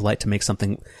capturing a bunch of light to make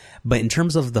something. But in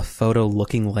terms of the photo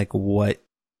looking like what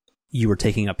you were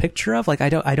taking a picture of, like I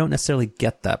don't necessarily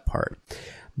get that part.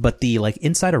 But the like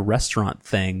inside a restaurant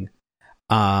thing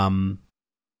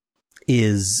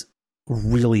is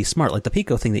really smart. Like the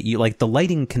Pico thing that you like, the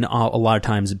lighting can a lot of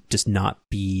times just not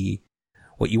be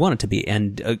what you want it to be,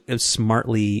 and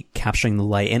smartly capturing the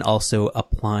light and also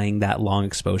applying that long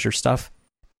exposure stuff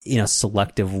in a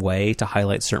selective way to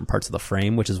highlight certain parts of the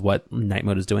frame, which is what night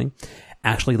mode is doing,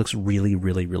 actually looks really,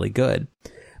 really, really good.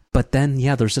 But then,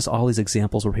 yeah, there's just all these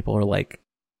examples where people are like,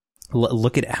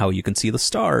 look at how you can see the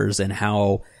stars and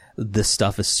how this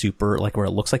stuff is super, like where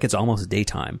it looks like it's almost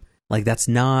daytime. Like that's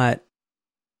not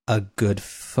a good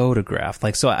photograph.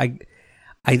 Like, so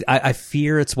I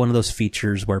fear it's one of those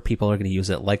features where people are going to use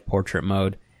it like portrait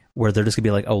mode, where they're just going to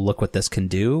be like, oh, look what this can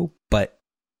do. But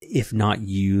if not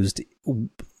used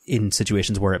in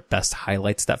situations where it best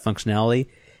highlights that functionality,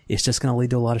 it's just going to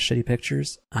lead to a lot of shitty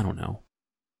pictures. I don't know.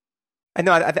 I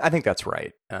know. I think that's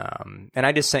right. And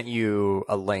I just sent you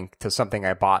a link to something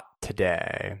I bought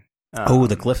today.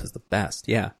 The glyph is the best.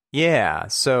 Yeah. Yeah.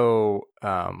 So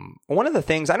one of the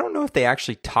things, I don't know if they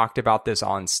actually talked about this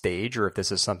on stage or if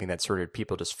this is something that sort of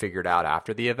people just figured out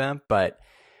after the event, but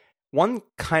one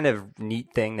kind of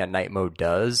neat thing that night mode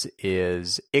does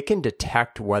is it can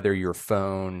detect whether your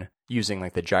phone, using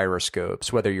like the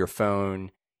gyroscopes, whether your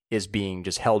phone is being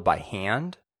just held by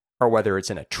hand or whether it's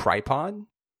in a tripod.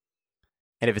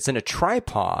 And if it's in a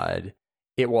tripod,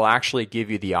 it will actually give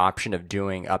you the option of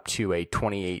doing up to a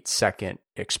 28-second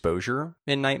exposure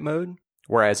in night mode.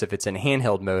 Whereas if it's in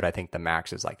handheld mode, I think the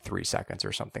max is like 3 seconds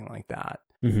or something like that.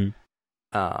 Mm-hmm.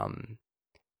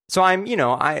 So I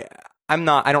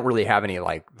don't really have any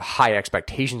like high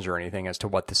expectations or anything as to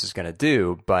what this is going to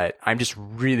do, but I'm just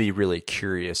really, really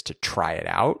curious to try it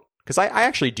out. Because I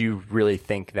actually do really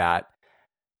think that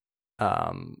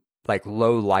like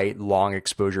low light, long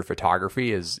exposure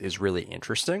photography is really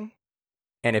interesting.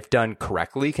 And if done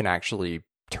correctly, can actually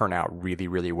turn out really,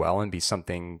 really well and be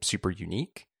something super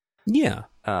unique. Yeah.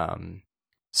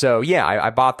 So yeah, I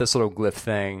bought this little glyph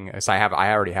thing. So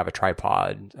I already have a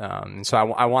tripod. So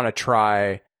I want to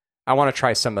try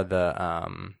some of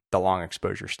the long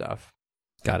exposure stuff.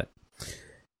 Got it.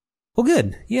 Well,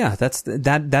 good. Yeah,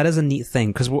 that is a neat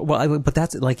thing because but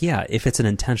that's like, yeah, if it's an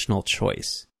intentional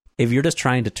choice. If you're just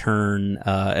trying to turn,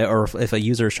 or if a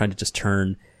user is trying to just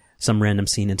turn some random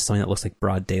scene into something that looks like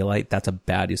broad daylight, that's a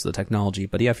bad use of the technology.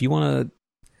 But yeah, if you want to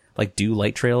like do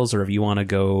light trails, or if you want to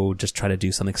go just try to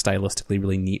do something stylistically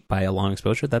really neat by a long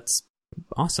exposure, that's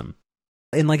awesome.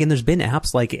 And there's been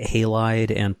apps like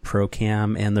Halide and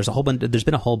Procam, and there's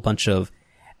been a whole bunch of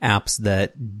apps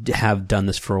that have done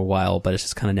this for a while, but it's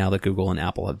just kind of now that Google and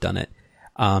Apple have done it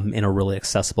in a really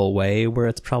accessible way, where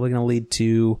it's probably going to lead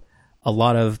to a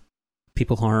lot of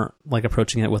people who aren't like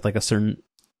approaching it with like a certain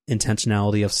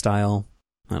intentionality of style.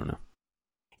 I don't know.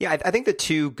 Yeah, I think the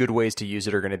two good ways to use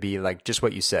it are going to be like just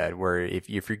what you said, where if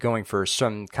you're going for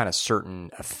some kind of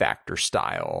certain effect or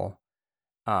style,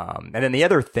 and then the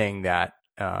other thing that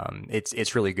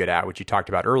it's really good at, which you talked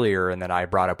about earlier, and that I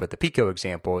brought up with the Pico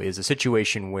example, is a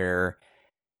situation where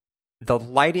the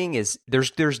lighting is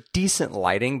there's decent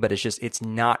lighting, but it's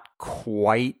not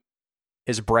quite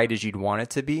as bright as you'd want it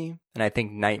to be. And I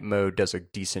think night mode does a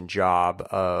decent job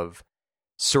of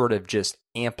sort of just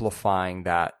amplifying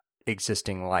that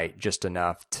existing light just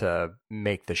enough to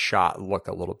make the shot look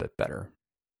a little bit better.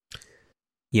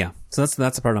 Yeah, so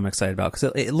that's the part I'm excited about,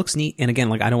 because it looks neat. And again,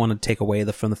 like, I don't want to take away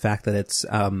from the fact that it's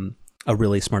a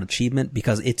really smart achievement,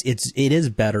 because it is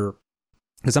better.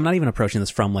 Because I'm not even approaching this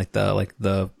from like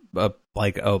this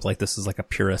is like a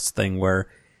purist thing where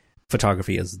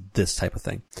photography is this type of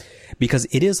thing, because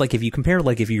it is like, if you compare,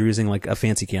 like, if you're using like a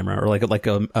fancy camera or like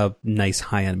a nice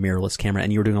high-end mirrorless camera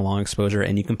and you were doing a long exposure,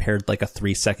 and you compared like a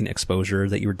 3-second exposure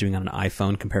that you were doing on an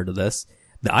iPhone compared to this,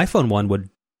 the iPhone one would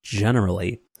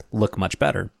generally look much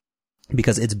better,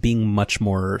 because it's being much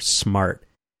more smart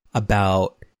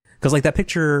about, because like that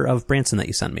picture of Branson that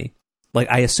you sent me,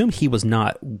 like, I assume he was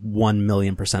not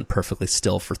 1,000,000% perfectly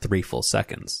still for 3 full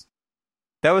seconds.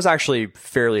 That was actually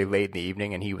fairly late in the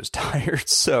evening and he was tired,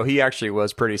 so he actually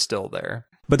was pretty still there.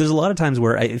 But there's a lot of times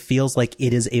where it feels like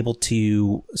it is able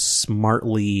to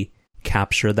smartly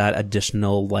capture that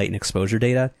additional light and exposure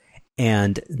data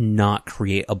and not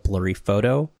create a blurry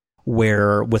photo,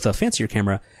 where with a fancier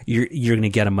camera, you're going to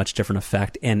get a much different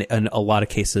effect, and in a lot of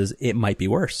cases, it might be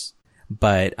worse.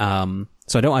 But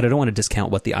so I don't want to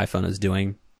discount what the iPhone is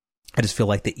doing. I just feel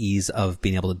like the ease of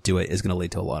being able to do it is going to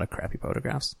lead to a lot of crappy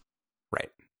photographs. Right.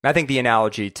 I think the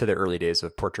analogy to the early days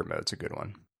of portrait mode is a good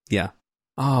one. Yeah.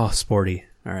 Oh, sporty.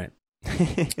 All right.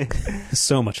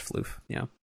 So much floof. Yeah.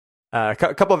 A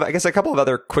couple of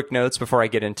other quick notes before I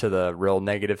get into the real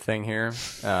negative thing here.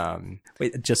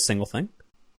 Wait, just single thing?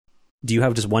 Do you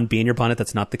have just one bee in your bonnet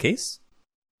that's not the case?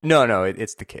 No,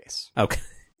 it's the case. Okay.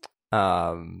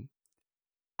 I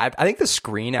think the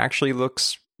screen actually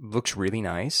looks really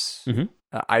nice.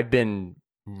 Mm-hmm. I've been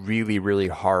really, really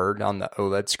hard on the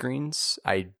OLED screens.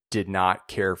 I did not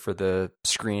care for the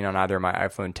screen on either my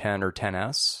iPhone 10 or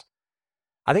 10s.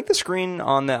 I think the screen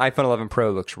on the iPhone 11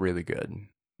 Pro looks really good.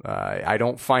 I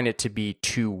don't find it to be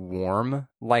too warm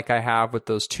like I have with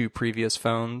those two previous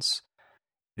phones.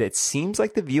 It seems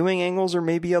like the viewing angles are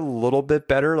maybe a little bit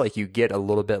better. Like, you get a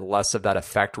little bit less of that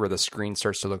effect where the screen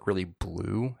starts to look really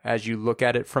blue as you look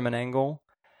at it from an angle.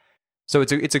 So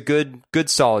it's a good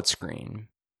solid screen.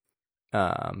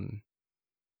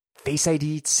 Face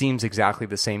ID seems exactly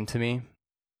the same to me.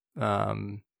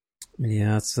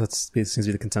 Yeah, it seems to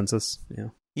be the consensus. Yeah.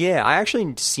 Yeah, I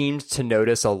actually seemed to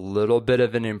notice a little bit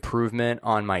of an improvement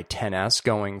on my 10s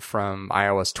going from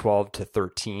iOS 12 to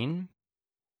 13.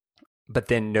 But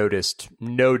then noticed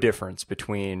no difference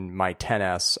between my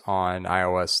 10s on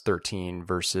iOS 13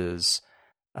 versus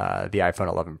the iPhone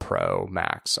 11 Pro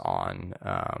Max on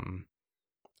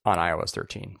iOS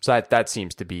 13. So that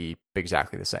seems to be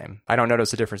exactly the same. I don't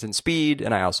notice a difference in speed,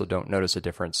 and I also don't notice a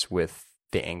difference with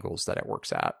the angles that it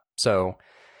works at. So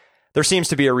there seems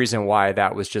to be a reason why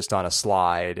that was just on a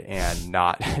slide and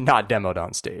not demoed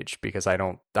on stage, because I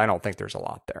don't think there's a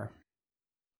lot there.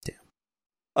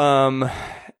 Damn.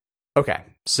 Okay,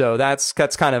 so that's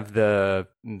kind of the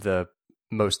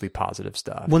mostly positive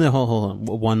stuff. Well, no, hold on.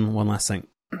 One last thing.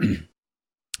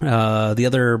 The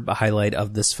other highlight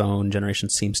of this phone generation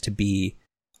seems to be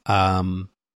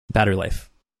battery life.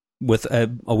 With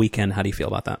a weekend, how do you feel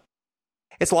about that?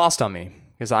 It's lost on me,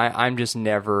 because I'm just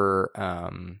never... I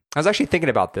was actually thinking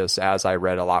about this as I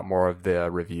read a lot more of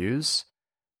the reviews.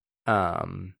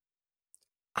 I'm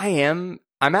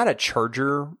at a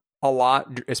charger a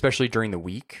lot, especially during the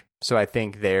week. So I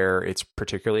think it's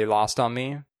particularly lost on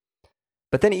me.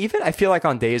 But then even I feel like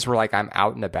on days where like I'm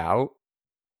out and about,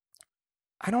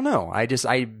 I don't know.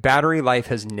 Battery life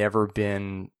has never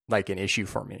been like an issue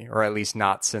for me, or at least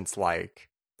not since like,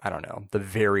 I don't know, the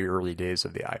very early days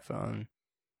of the iPhone.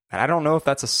 And I don't know if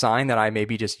that's a sign that I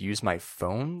maybe just use my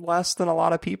phone less than a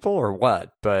lot of people or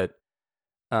what, but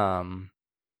I've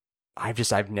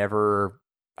never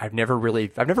really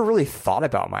thought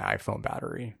about my iPhone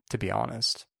battery, to be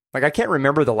honest. Like, I can't even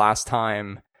remember the last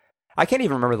time I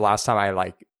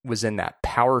like was in that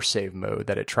power save mode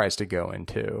that it tries to go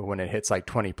into when it hits like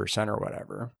 20% or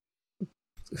whatever.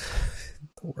 The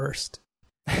worst.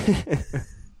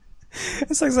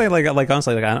 It's like honestly,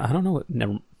 like I don't know what.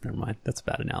 Never mind. That's a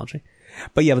bad analogy.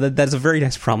 But yeah, that's a very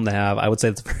nice problem to have. I would say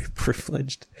it's very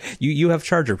privileged. You have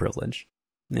charger privilege.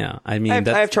 Yeah, I mean,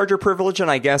 I have charger privilege, and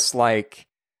I guess like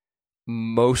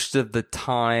most of the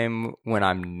time when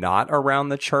I'm not around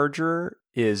the charger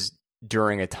is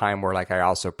during a time where like I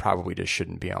also probably just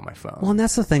shouldn't be on my phone. Well, and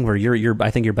that's the thing where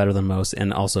I think you're better than most,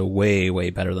 and also way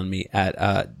better than me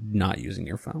at not using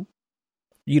your phone.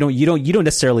 You don't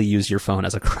necessarily use your phone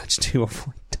as a crutch to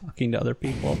avoid talking to other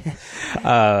people.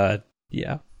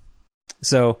 Yeah.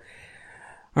 So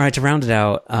All right, to round it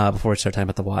out, before we start talking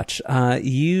about the watch,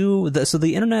 so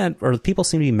the internet, or people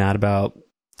seem to be mad about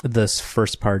this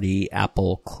first-party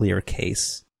Apple Clear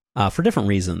case, for different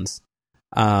reasons.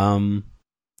 So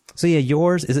yeah,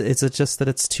 yours, is it just that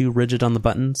it's too rigid on the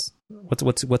buttons?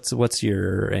 What's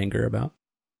your anger about?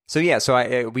 So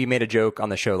yeah, we made a joke on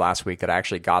the show last week that I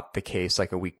actually got the case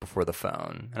like a week before the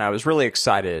phone, and I was really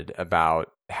excited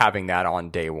about having that on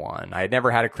day one. I had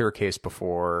never had a Clear case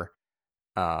before.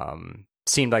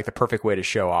 Seemed like the perfect way to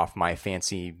show off my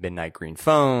fancy midnight green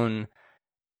phone.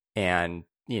 And,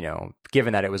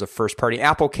 given that it was a first party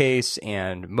Apple case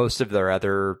and most of their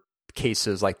other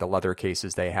cases, like the leather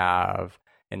cases they have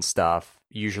and stuff,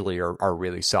 usually are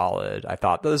really solid, I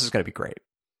thought this is going to be great.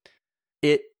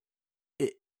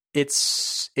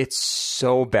 It's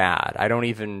so bad. I don't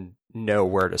even know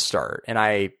where to start. And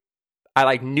I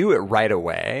like knew it right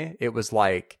away. It was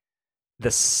like, the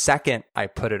second I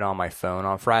put it on my phone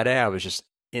on Friday, I was just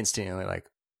instantly like,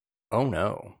 "Oh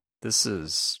no, this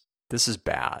is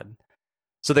bad."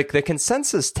 So the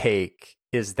consensus take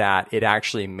is that it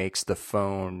actually makes the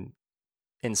phone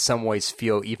in some ways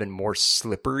feel even more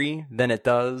slippery than it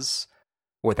does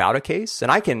without a case.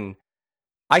 And I can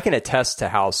attest to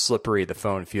how slippery the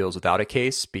phone feels without a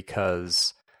case,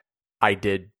 because I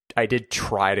did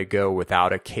try to go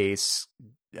without a case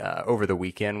over the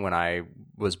weekend when I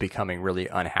was becoming really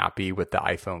unhappy with the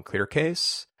iPhone Clear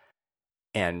case.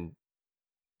 And,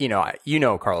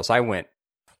 Carlos, I went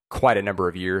quite a number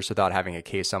of years without having a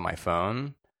case on my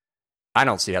phone. I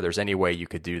don't see how there's any way you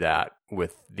could do that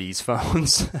with these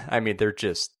phones. I mean, they're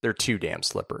too damn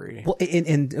slippery. Well,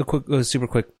 and super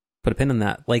quick, put a pin in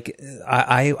that. Like,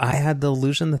 I had the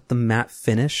illusion that the matte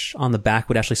finish on the back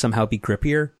would actually somehow be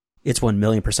grippier. It's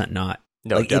 1,000,000% not.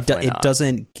 No, like, definitely it not.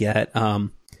 Doesn't get,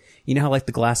 you know how like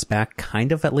the glass back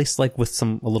kind of, at least like with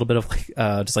a little bit of like,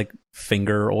 just like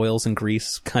finger oils and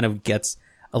grease, kind of gets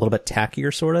a little bit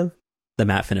tackier sort of. The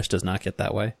matte finish does not get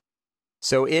that way.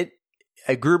 So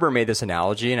Gruber made this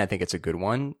analogy, and I think it's a good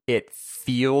one. It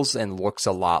feels and looks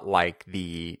a lot like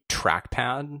the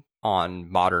trackpad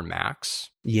on modern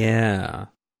Macs. Yeah.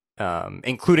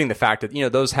 Including the fact that,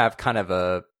 those have kind of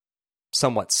a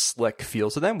somewhat slick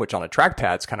feel to them, which on a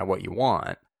trackpad is kind of what you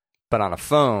want. But on a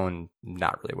phone,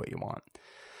 not really what you want.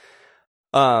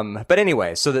 But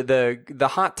anyway, so the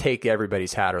hot take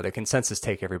everybody's had, or the consensus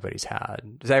take everybody's had,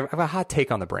 is I have a hot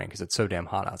take on the brain because it's so damn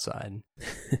hot outside.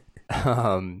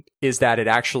 Is that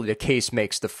the case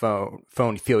makes the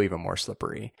phone feel even more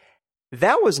slippery.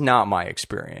 That was not my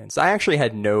experience. I actually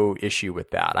had no issue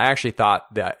with that. I actually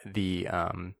thought that the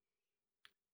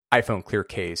iPhone Clear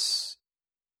case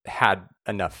had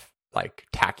enough like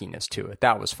tackiness to it.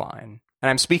 That was fine. And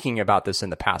I'm speaking about this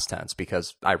in the past tense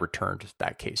because I returned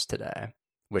that case today,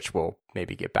 which we'll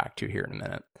maybe get back to here in a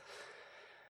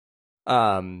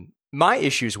minute. My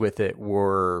issues with it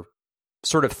were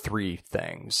sort of three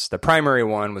things. The primary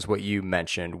one was what you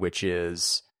mentioned, which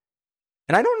is,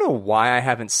 and I don't know why I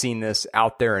haven't seen this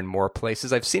out there in more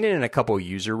places. I've seen it in a couple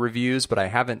user reviews, but I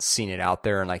haven't seen it out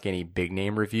there in like any big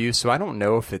name reviews. So I don't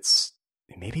know if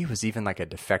maybe it was even like a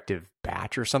defective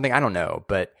batch or something. I don't know,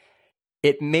 but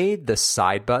it made the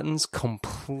side buttons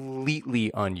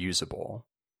completely unusable.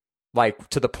 Like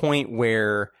to the point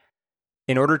where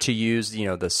in order to use,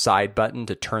 the side button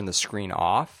to turn the screen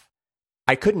off,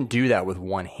 I couldn't do that with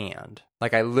one hand.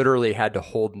 Like I literally had to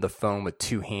hold the phone with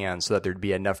two hands so that there'd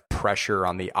be enough pressure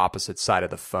on the opposite side of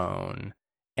the phone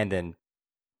and then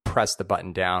press the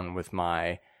button down with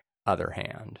my other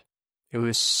hand. It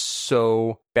was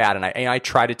so bad. And I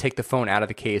tried to take the phone out of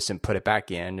the case and put it back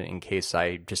in case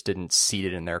I just didn't seat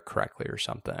it in there correctly or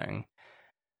something.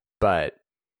 But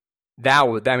that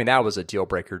was a deal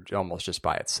breaker almost just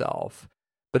by itself.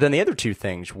 But then the other two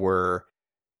things were,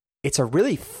 it's a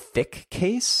really thick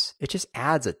case. It just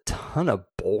adds a ton of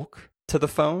bulk to the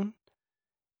phone.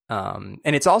 And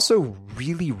it's also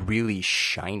really, really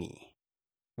shiny,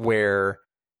 where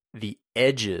the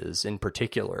edges in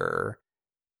particular,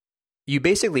 you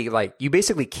basically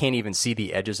can't even see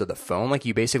the edges of the phone. Like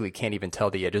you basically can't even tell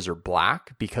the edges are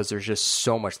black because there's just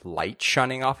so much light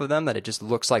shining off of them that it just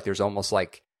looks like there's almost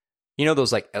like,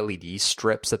 those like LED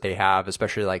strips that they have,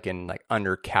 especially like in like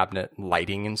under cabinet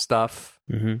lighting and stuff.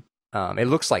 Mm-hmm. It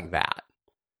looks like that.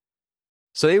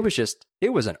 So it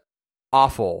was an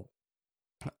awful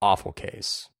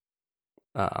case.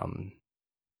 And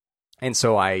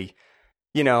so I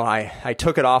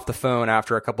took it off the phone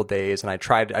after a couple days, and I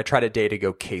tried a day to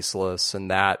go caseless, and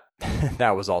that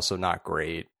was also not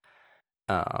great.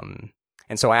 And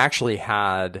so I actually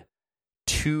had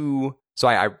two.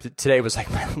 So today was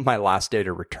like my last day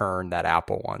to return that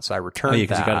Apple one. So I returned that.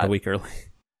 Because you got it a week early.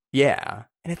 Yeah.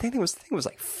 And I think the thing was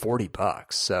like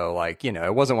 $40. So like, you know,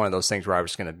 it wasn't one of those things where I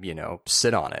was going to, you know,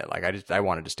 sit on it. Like I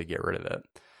wanted just to get rid of it.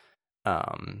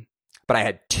 But I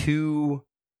had two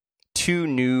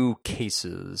new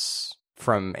cases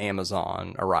from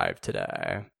Amazon arrive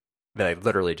today that I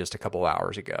literally just a couple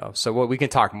hours ago. So we can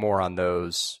talk more on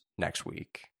those next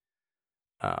week.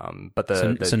 But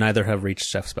so neither have reached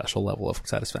chef special level of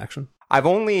satisfaction. I've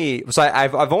only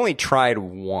tried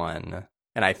one,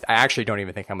 and I actually don't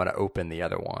even think I'm going to open the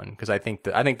other one because I think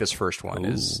this first one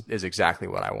is exactly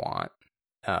what I want.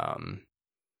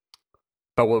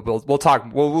 But we'll talk.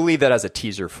 We'll leave that as a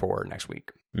teaser for next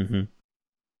week. Mm-hmm.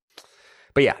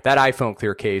 But yeah, that iPhone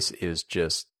Clear case is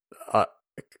just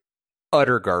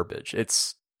utter garbage.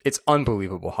 It's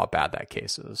unbelievable how bad that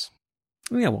case is.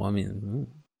 Yeah, well, I mean,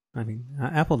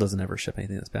 Apple doesn't ever ship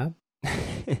anything that's bad.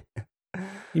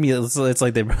 You mean it's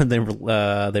like they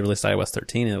released iOS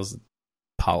 13 and it was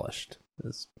polished.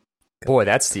 Boy,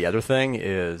 that's the other thing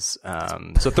is so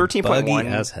 13.1 buggy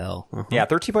as hell. Uh-huh. Yeah,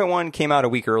 13.1 came out a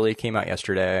week early. Came out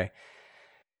yesterday.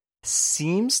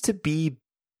 Seems to be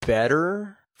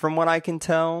better from what I can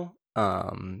tell.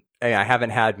 I haven't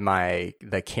had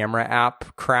the camera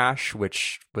app crash,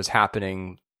 which was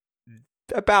happening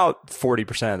about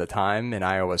 40% of the time in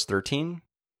iOS 13.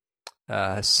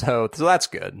 So that's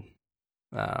good.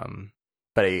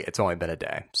 But it's only been a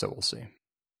day, so we'll see.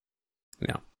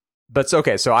 Yeah. But it's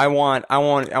okay. So I want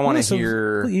to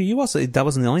hear. You also, that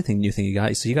wasn't the only new thing you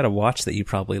got. So you got a watch that you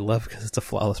probably love because it's a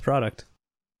flawless product.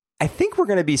 I think we're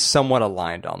going to be somewhat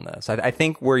aligned on this. I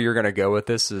think where you're going to go with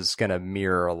this is going to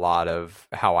mirror a lot of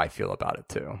how I feel about it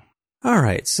too. All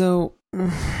right. So there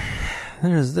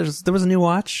was a new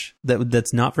watch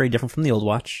that's not very different from the old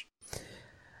watch.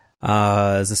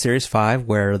 It's the Series 5,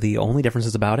 where the only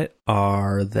differences about it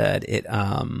are that it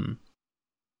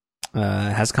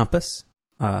has compass.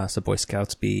 So Boy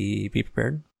Scouts, be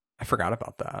prepared. I forgot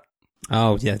about that.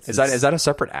 Oh yeah, is that a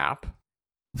separate app?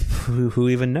 Who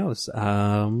even knows?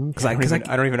 Because I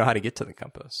don't even know how to get to the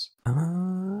compass.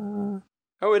 Oh,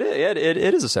 it is.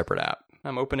 It is a separate app.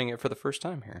 I'm opening it for the first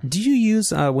time here. Do you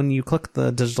use when you click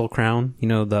the digital crown? You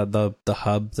know the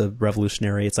hub, the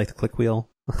revolutionary. It's like the click wheel.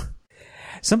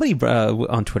 Somebody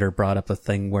on Twitter brought up a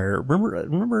thing where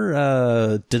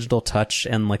remember digital touch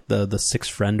and like the six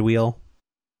friend wheel.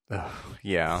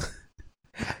 Yeah.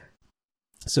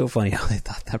 So funny how they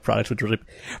thought that product would really,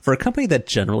 for a company that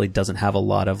generally doesn't have a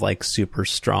lot of like super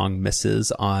strong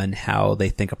misses on how they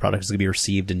think a product is going to be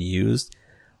received and used.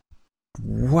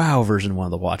 Wow, version 1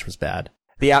 of the watch was bad.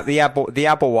 The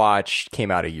Apple Watch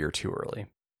came out a year too early.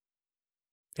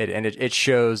 It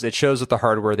shows what the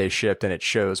hardware they shipped, and it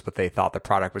shows what they thought the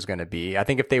product was going to be. I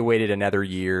think if they waited another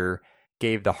year,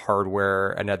 gave the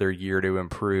hardware another year to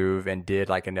improve, and did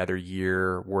like another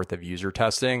year worth of user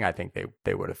testing, I think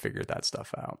they would have figured that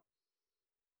stuff out.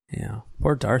 Yeah,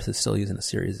 poor Darth is still using a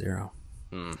Series 0.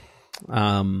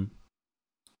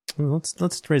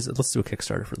 Let's raise it. Let's do a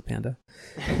Kickstarter for the Panda.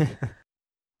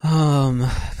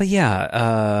 But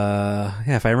yeah,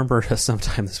 if I remember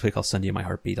sometime this week, I'll send you my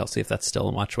heartbeat. I'll see if that's still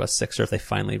in WatchOS 6 or if they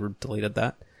finally deleted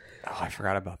that. Oh, I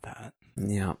forgot about that.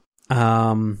 Yeah.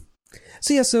 The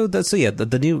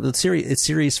new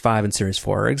Series 5 and Series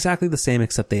 4 are exactly the same,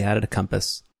 except they added a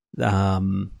compass.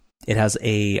 It has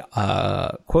a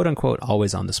quote unquote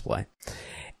always on display,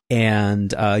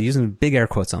 and using big air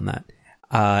quotes on that.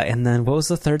 And then what was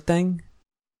the third thing?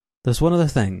 There's one other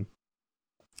thing.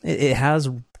 It has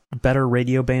better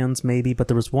radio bands, maybe, but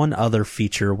there was one other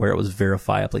feature where it was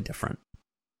verifiably different.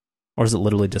 Or is it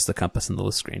literally just the compass and the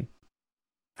list screen?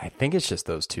 I think it's just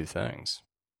those two things.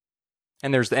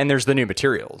 And there's the new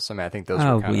materials. I mean, I think those.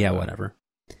 Oh yeah, whatever.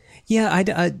 Yeah, I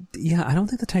don't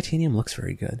think the titanium looks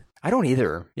very good. I don't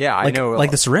either. Yeah, I know.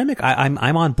 Like the ceramic, I'm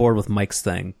on board with Mike's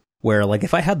thing. Where like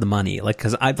if I had the money, like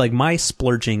because I like my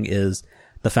splurging is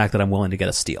the fact that I'm willing to get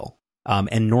a steel.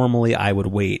 And normally I would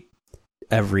wait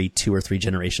every 2 or 3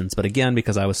 generations, but again,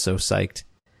 because I was so psyched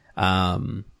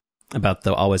about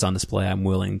the always on display, I'm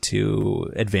willing to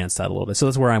advance that a little bit. So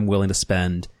that's where I'm willing to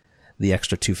spend the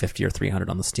extra $250 or $300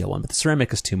 on the steel one. But the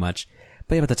ceramic is too much.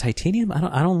 But yeah, but the titanium,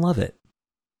 I don't love it.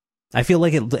 I feel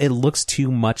like it looks too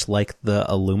much like the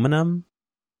aluminum,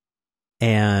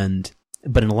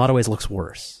 but in a lot of ways it looks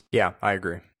worse. Yeah, I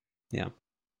agree. Yeah.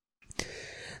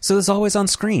 So it's always on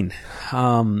screen.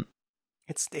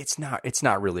 It's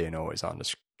not really an always on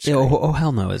screen. Oh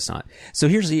hell no, it's not. So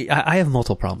I have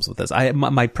multiple problems with this.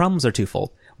 My problems are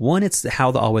twofold. One, it's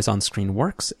how the always on screen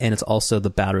works, and it's also the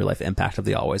battery life impact of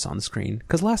the always on screen.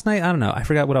 Because last night, I don't know, I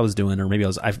forgot what I was doing, or maybe I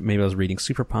was reading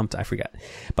Super Pumped. I forget,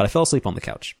 but I fell asleep on the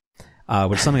couch,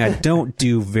 which is something I don't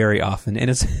do very often, and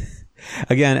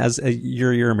Again, as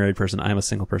you're a married person, I'm a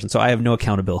single person, so I have no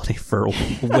accountability for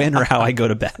when or how I go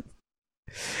to bed.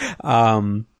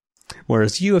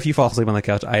 Whereas you, if you fall asleep on the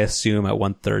couch, I assume at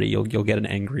 1:30 you'll get an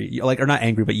angry, like, or not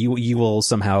angry, but you will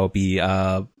somehow be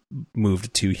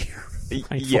moved to your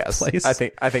rightful place.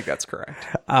 I think that's correct.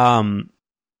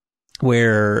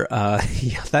 Where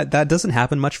that doesn't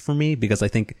happen much for me, because I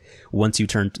think once you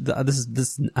turn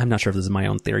this I'm not sure if this is my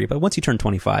own theory, but once you turn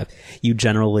 25, you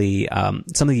generally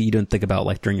something that you didn't think about,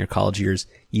 like during your college years,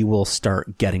 you will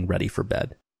start getting ready for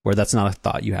bed, where that's not a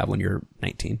thought you have when you're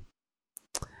 19.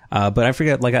 But I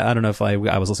forget, like, I don't know if I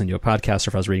was listening to a podcast or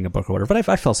if I was reading a book or whatever, but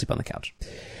I fell asleep on the couch.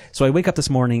 So I wake up this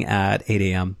morning at 8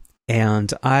 a.m.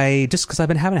 and I just, because I've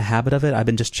been having a habit of it, I've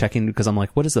been just checking, because I'm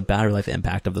like, what is the battery life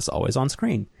impact of this always on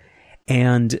screen?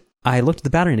 And I looked at the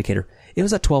battery indicator. It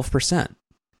was at 12%.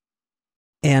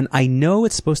 And I know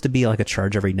it's supposed to be like a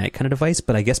charge every night kind of device,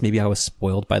 but I guess maybe I was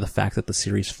spoiled by the fact that the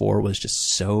Series 4 was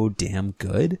just so damn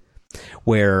good,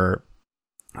 where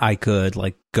I could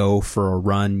like go for a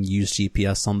run, use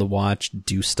GPS on the watch,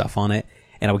 do stuff on it,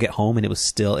 and I would get home and it was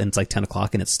still, and it's like 10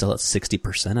 o'clock and it's still at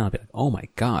 60%. And I'll be like, oh my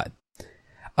God.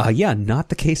 Yeah, not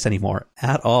the case anymore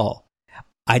at all.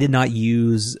 I've been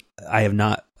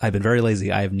very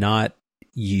lazy. I have not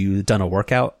done a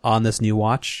workout on this new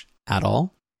watch at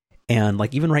all. And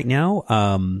like even right now,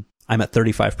 I'm at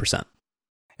 35%.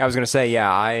 I was going to say,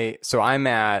 yeah, I'm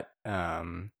at,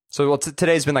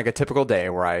 today's been like a typical day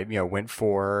where I, went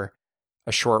for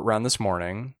a short run this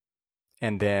morning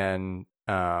and then,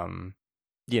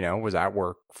 was at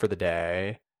work for the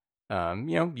day,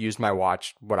 used my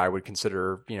watch, what I would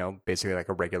consider, basically like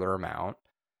a regular amount,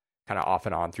 kind of off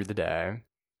and on through the day.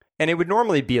 And it would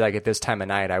normally be like at this time of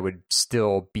night, I would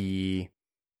still be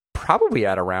probably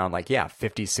at around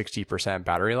 50-60%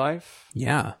 battery life.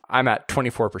 Yeah. I'm at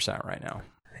 24% right now.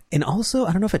 And also,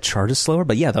 I don't know if it charges slower,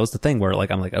 but yeah, that was the thing where like,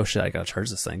 I'm like, oh shit, I gotta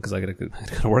charge this thing because I gotta go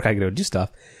to work, I gotta do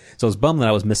stuff. So I was bummed that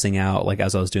I was missing out, like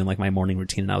as I was doing like my morning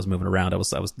routine and I was moving around, that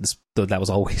was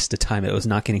all wasted time. It was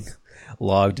not getting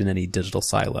logged in any digital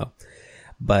silo.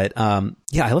 But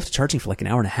yeah, I left charging for like an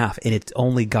hour and a half, and it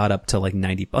only got up to like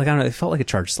 90. Like I don't know, it felt like it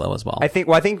charged slow as well. I think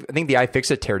the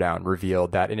iFixit teardown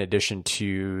revealed that in addition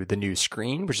to the new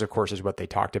screen, which of course is what they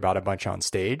talked about a bunch on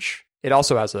stage, it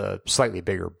also has a slightly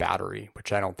bigger battery,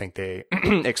 which I don't think they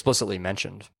explicitly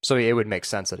mentioned. So it would make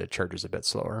sense that it charges a bit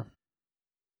slower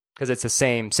because it's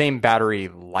the same battery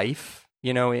life,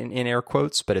 in air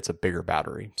quotes, but it's a bigger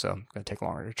battery, so it's going to take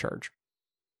longer to charge.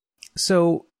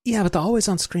 So. Yeah, but the always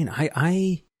on screen,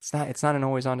 it's not an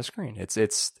always on to screen.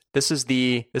 This is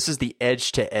the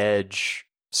edge to edge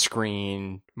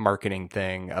screen marketing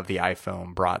thing of the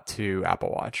iPhone brought to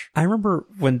Apple Watch. I remember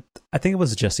when, I think it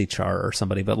was Jesse Char or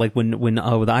somebody, but like when the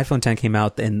iPhone 10 came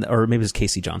out, or maybe it was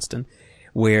Casey Johnston,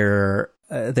 where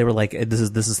they were like, this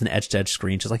is an edge to edge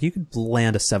screen. Just like you could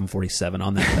land a 747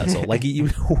 on that bezel. Like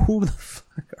who the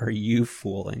fuck are you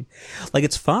fooling? Like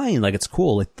it's fine. Like it's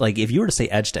cool. Like if you were to say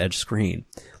edge to edge screen,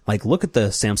 like look at the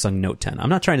Samsung Note 10. I'm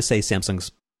not trying to say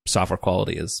Samsung's software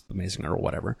quality is amazing or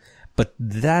whatever, but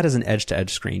that is an edge to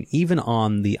edge screen. Even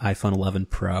on the iPhone 11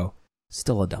 Pro,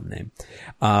 still a dumb name.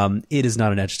 It is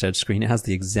not an edge to edge screen. It has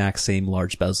the exact same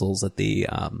large bezels that the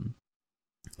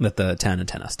 10 and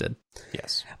 10S did.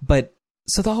 Yes. But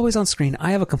so the always on screen,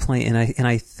 I have a complaint, and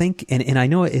I think, and I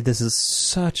know this is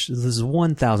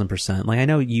 1000%. Like I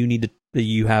know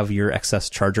you have your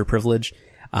excess charger privilege.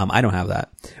 I don't have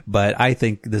that, but I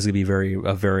think this is gonna be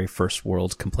a very first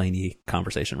world complainy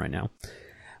conversation right now.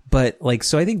 But like,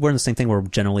 so I think we're in the same thing. We're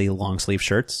generally long sleeve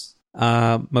shirts,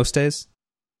 most days.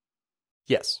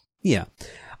 Yes. Yeah.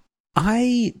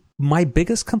 My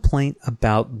biggest complaint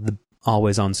about the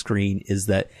always on screen is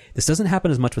that this doesn't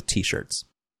happen as much with t-shirts.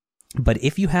 But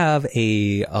if you have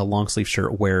a long sleeve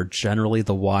shirt where generally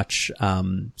the watch,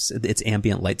 its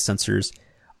ambient light sensors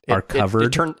are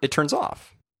covered, it turns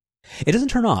off. It doesn't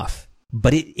turn off,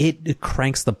 but it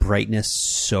cranks the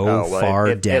brightness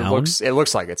far down. It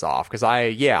looks like it's off because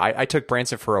I took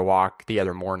Branson for a walk the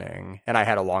other morning and I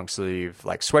had a long sleeve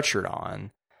like sweatshirt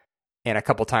on, and a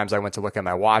couple times I went to look at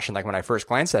my watch and like when I first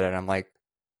glanced at it, I'm like,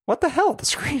 what the hell? The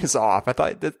screen is off. I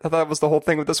thought that was the whole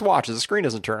thing with this watch. Is the screen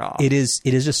doesn't turn off. It is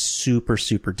just super,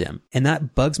 super dim. And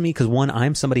that bugs me because one,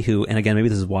 I'm somebody who, and again, maybe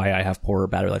this is why I have poorer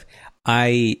battery life.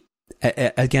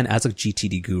 Again, as a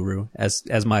GTD guru,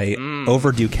 as my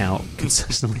overdue count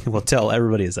consistently will tell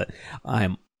everybody, is that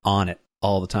I'm on it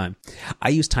all the time. I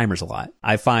use timers a lot.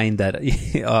 I find that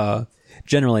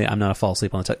generally I'm not a fall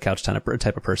asleep on the couch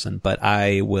type of person, but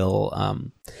I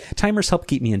will timers help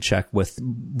keep me in check with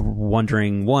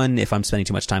wondering, one, if I'm spending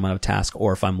too much time on a task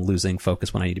or if I'm losing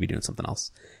focus when I need to be doing something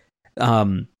else.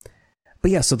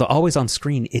 But yeah, so the always on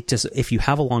screen, it just, if you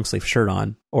have a long sleeve shirt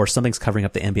on or something's covering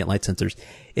up the ambient light sensors,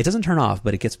 it doesn't turn off,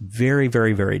 but it gets very,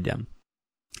 very, very dim.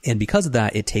 And because of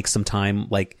that, it takes some time.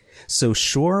 Like, so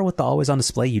sure, with the always on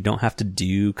display, you don't have to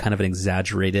do kind of an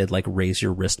exaggerated, like raise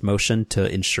your wrist motion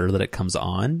to ensure that it comes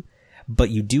on, but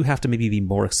you do have to maybe be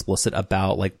more explicit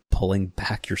about like pulling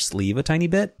back your sleeve a tiny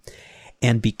bit.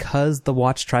 And because the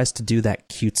watch tries to do that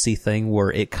cutesy thing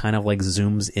where it kind of like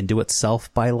zooms into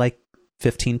itself by like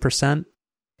 15%,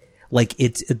 like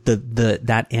it's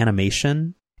that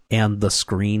animation and the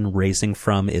screen raising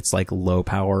from its like low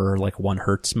power, like 1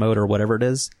 hertz mode or whatever it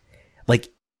is, like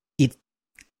it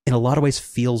in a lot of ways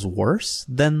feels worse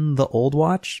than the old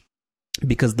watch,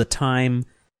 because the time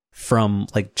from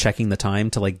like checking the time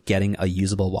to like getting a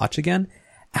usable watch again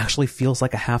actually feels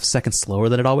like a half second slower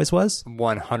than it always was.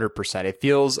 100%. It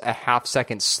feels a half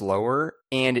second slower,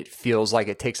 and it feels like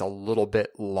it takes a little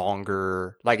bit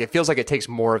longer. Like, it feels like it takes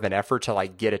more of an effort to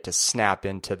like get it to snap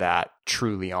into that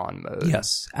truly on mode.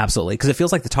 Yes, absolutely. Because it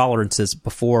feels like the tolerances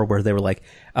before, where they were like,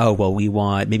 oh, well,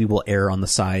 maybe we'll err on the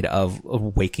side of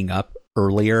waking up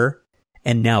earlier.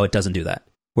 And now it doesn't do that,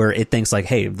 where it thinks like,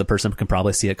 hey, the person can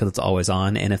probably see it because it's always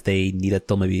on. And if they need it,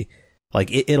 they'll maybe like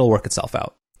it'll work itself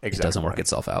out. Exactly. It doesn't work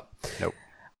itself out. Nope.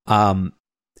 And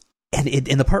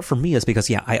the part for me is because,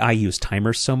 yeah, I use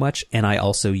timers so much, and I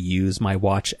also use my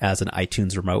watch as an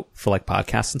iTunes remote for like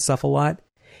podcasts and stuff a lot.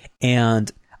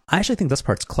 And I actually think this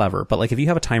part's clever. But like, if you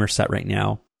have a timer set right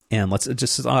now, and let's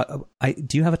just,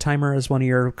 do you have a timer as one of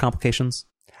your complications?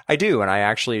 I do, and I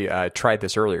actually tried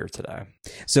this earlier today.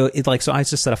 So I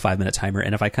just set a 5-minute timer,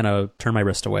 and if I kind of turn my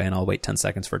wrist away and I'll wait 10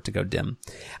 seconds for it to go dim.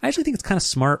 I actually think it's kind of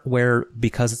smart where,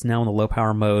 because it's now in the low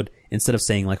power mode, instead of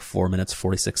saying like 4 minutes,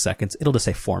 46 seconds, it'll just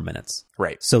say 4 minutes.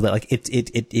 Right. So that like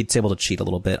it's able to cheat a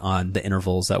little bit on the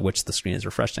intervals at which the screen is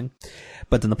refreshing.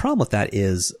 But then the problem with that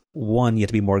is, one, you have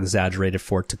to be more exaggerated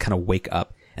for it to kind of wake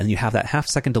up. And you have that half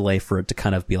second delay for it to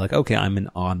kind of be like, okay, I'm in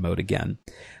on mode again.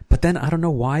 But then I don't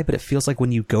know why, but it feels like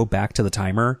when you go back to the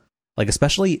timer, like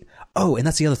especially, oh, and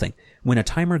that's the other thing. When a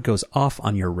timer goes off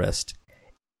on your wrist,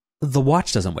 the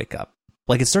watch doesn't wake up.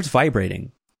 Like, it starts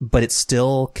vibrating, but it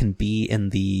still can be in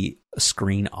the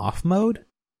screen off mode.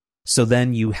 So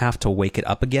then you have to wake it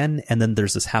up again. And then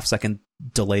there's this half second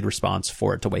delayed response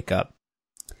for it to wake up.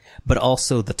 But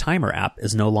also the timer app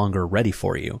is no longer ready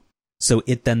for you. So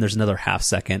there's another half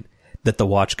second that the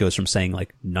watch goes from saying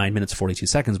like 9 minutes, 42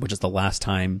 seconds, which is the last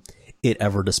time it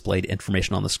ever displayed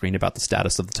information on the screen about the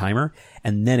status of the timer.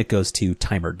 And then it goes to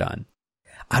timer done.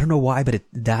 I don't know why, but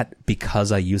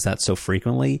because I use that so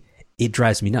frequently, it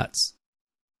drives me nuts.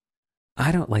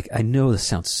 I know this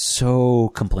sounds so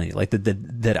complaining, like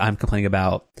that I'm complaining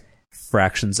about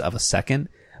fractions of a second,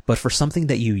 but for something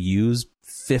that you use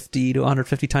 50 to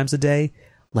 150 times a day,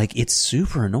 like, it's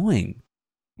super annoying.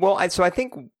 Well, so I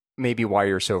think maybe why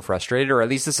you're so frustrated, or at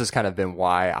least this has kind of been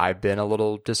why I've been a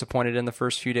little disappointed in the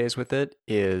first few days with it,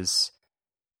 is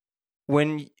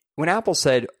when Apple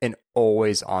said an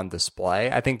always on display,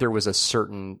 I think there was a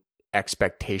certain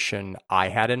expectation I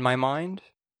had in my mind,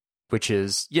 which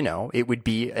is, it would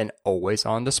be an always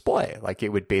on display. Like, it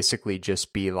would basically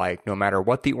just be like, no matter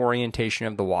what the orientation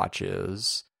of the watch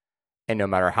is, and no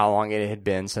matter how long it had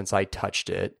been since I touched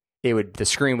it, the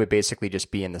screen would basically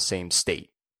just be in the same state,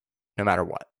 no matter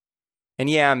what. And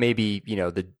yeah, maybe,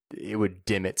 it would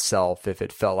dim itself if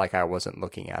it felt like I wasn't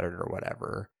looking at it or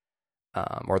whatever.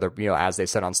 Or as they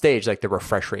said on stage, like, the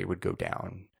refresh rate would go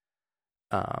down.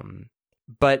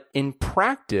 But in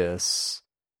practice,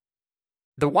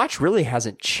 the watch really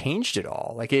hasn't changed at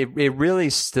all. Like,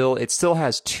 it still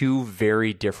has two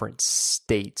very different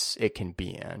states it can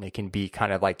be in. It can be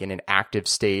kind of like in an active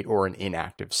state or an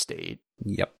inactive state.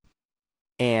 Yep.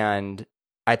 And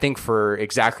I think for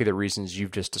exactly the reasons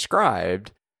you've just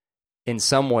described, in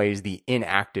some ways, the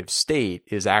inactive state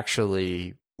is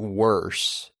actually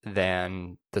worse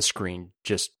than the screen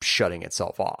just shutting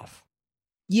itself off.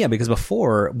 Yeah, because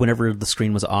before, whenever the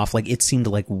screen was off, like, it seemed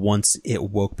like once it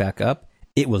woke back up,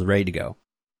 it was ready to go.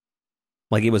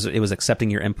 Like, it was accepting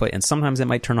your input, and sometimes it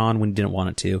might turn on when you didn't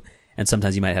want it to, and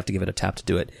sometimes you might have to give it a tap to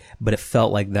do it. But it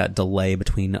felt like that delay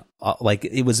between, like,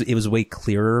 it was way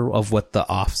clearer of what the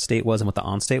off state was and what the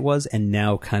on state was, and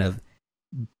now kind of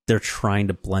they're trying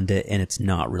to blend it, and it's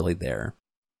not really there.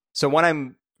 So what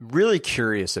I'm really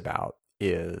curious about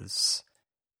is,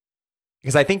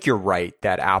 because I think you're right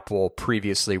that Apple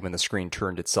previously, when the screen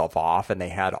turned itself off and they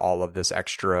had all of this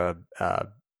extra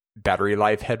battery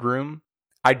life headroom,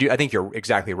 I think you're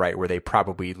exactly right, where they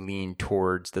probably lean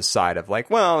towards the side of like,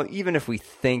 well, even if we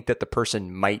think that the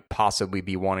person might possibly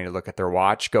be wanting to look at their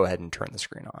watch, go ahead and turn the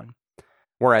screen on.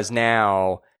 Whereas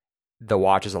now the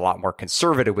watch is a lot more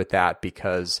conservative with that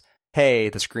because, hey,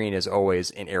 the screen is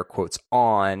always in air quotes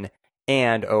on,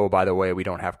 and oh, by the way, we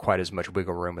don't have quite as much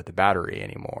wiggle room with the battery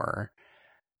anymore.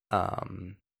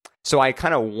 So I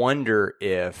kind of wonder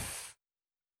if,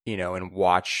 in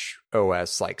watch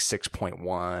OS like 6.1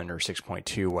 or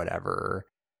 6.2, whatever,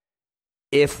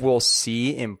 if we'll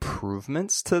see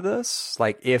improvements to this,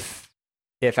 like if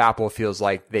Apple feels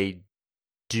like they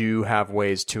do have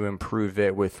ways to improve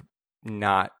it with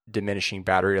not diminishing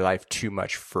battery life too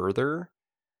much further.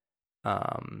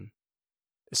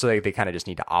 So they kind of just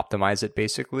need to optimize it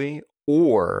basically.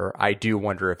 Or I do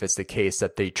wonder if it's the case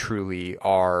that they truly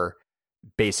are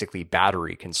basically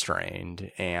battery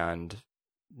constrained and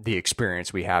the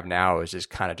experience we have now is just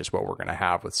kind of just what we're going to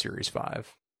have with Series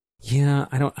 5. Yeah,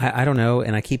 I don't know,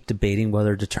 and I keep debating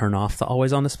whether to turn off the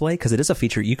always on display because it is a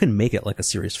feature you can make it like a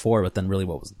Series 4, but then really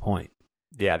what was the point?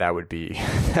 Yeah, that would be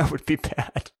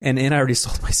bad. And I already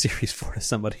sold my Series 4 to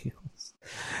somebody else.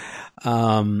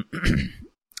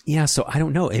 Yeah, so I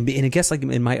don't know. And I guess like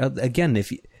in my again,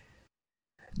 if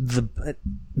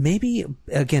maybe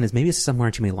it's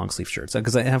somewhere too many long sleeve shirts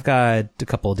because I've got a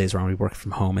couple of days where I'm gonna be working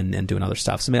from home and doing other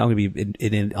stuff. So maybe I'm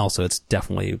gonna be also it's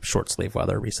definitely short sleeve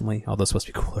weather recently, although it's supposed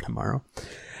to be cooler tomorrow.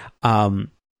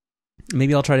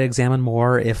 Maybe I'll try to examine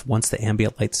more if once the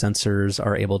ambient light sensors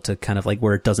are able to kind of like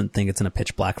where it doesn't think it's in a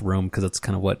pitch black room because it's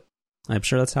kind of what I'm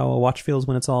sure that's how a watch feels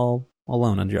when it's all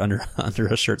alone under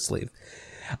a shirt sleeve.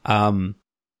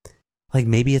 Like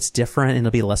maybe it's different and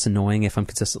it'll be less annoying if I'm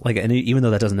consistent. Like, and even though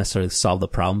that doesn't necessarily solve the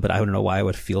problem, but I don't know why I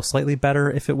would feel slightly better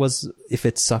if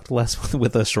it sucked less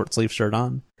with a short sleeve shirt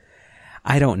on.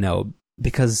 I don't know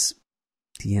because,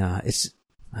 yeah,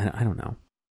 I don't know.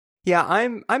 Yeah,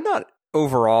 I'm not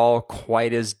overall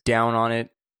quite as down on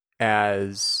it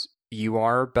as you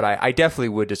are, but I definitely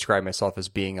would describe myself as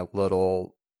being a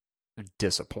little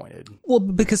disappointed. Well,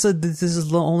 because this is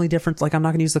the only difference. Like, I'm not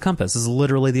going to use the compass. This is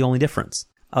literally the only difference.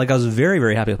 Like, I was very,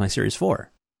 very happy with my Series 4.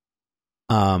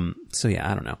 So yeah,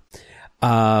 I don't know.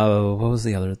 What was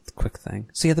the other quick thing?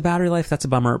 So yeah, the battery life, that's a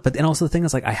bummer. But then also the thing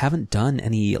is, like, I haven't done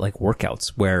any, like, workouts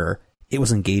where it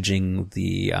was engaging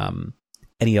the,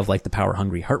 any of, like, the power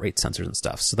hungry heart rate sensors and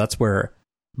stuff. So that's where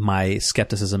my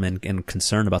skepticism and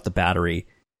concern about the battery,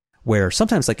 where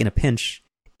sometimes, like, in a pinch,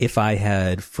 if I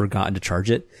had forgotten to charge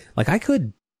it, like, I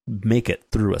could make it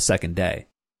through a second day.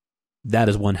 That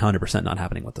is 100% not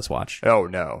happening with this watch. Oh,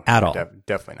 no. At all.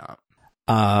 Definitely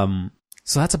not.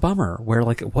 So that's a bummer, where,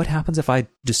 like, what happens if I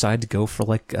decide to go for,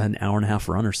 like, an hour and a half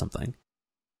run or something?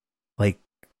 Like,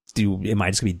 am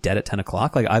I just going to be dead at 10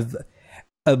 o'clock? Like,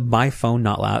 my phone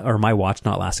or my watch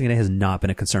not lasting a day has not been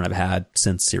a concern I've had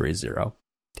since Series 0.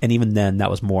 And even then,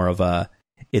 that was more of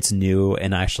it's new,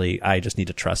 and actually, I just need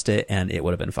to trust it, and it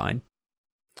would have been fine.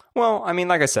 Well, I mean,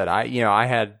 like I said, I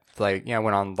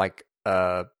went on, like,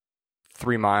 a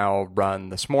 3-mile run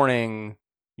this morning,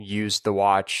 used the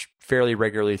watch fairly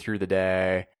regularly through the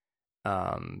day.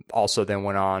 Also then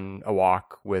went on a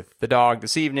walk with the dog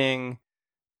this evening.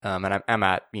 And I'm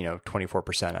at,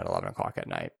 24% at 11 o'clock at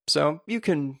night. So you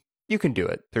can do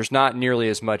it. There's not nearly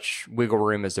as much wiggle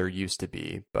room as there used to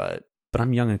be, but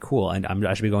I'm young and cool, and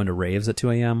I should be going to raves at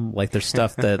 2 a.m. Like, there's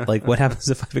stuff that, like, what happens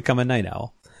if I become a night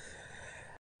owl?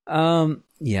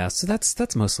 Yeah, so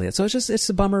that's mostly it. So it's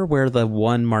a bummer where the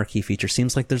one marquee feature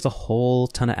seems like there's a whole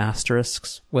ton of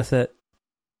asterisks with it.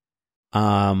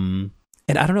 And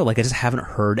I don't know, like, I just haven't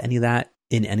heard any of that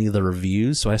in any of the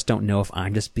reviews, so I just don't know if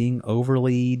I'm just being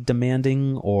overly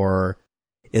demanding, or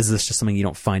is this just something you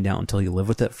don't find out until you live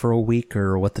with it for a week,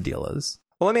 or what the deal is.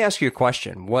 Well, let me ask you a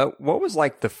question. What was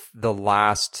like the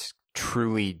last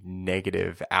truly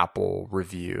negative Apple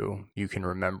review you can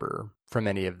remember from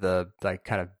any of the, like,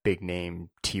 kind of big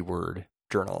name T-word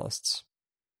journalists?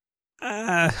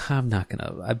 I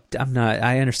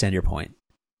understand your point.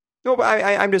 No, but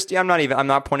I'm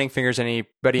not pointing fingers at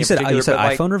anybody in particular. You said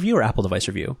but, iPhone review or Apple device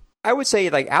review? I would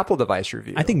say, like, Apple device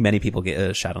review. I think many people get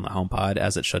a shot on the HomePod,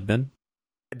 as it should have been.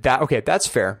 That's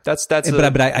fair.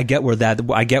 But I get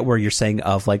where you're saying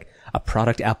of, like, a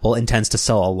product Apple intends to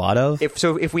sell a lot of.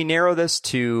 If we narrow this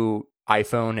to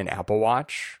iPhone and Apple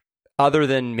Watch, other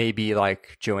than maybe,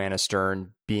 like, Joanna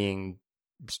Stern being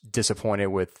disappointed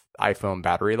with iPhone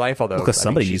battery life, although because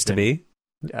somebody needs to be.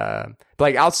 But,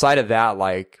 like, outside of that,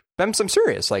 like, I'm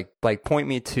serious. Like point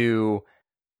me to,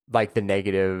 like, the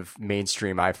negative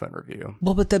mainstream iPhone review.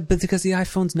 Well, but because the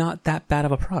iPhone's not that bad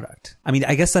of a product. I mean,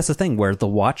 I guess that's the thing where the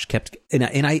watch kept, and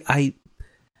I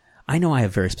know I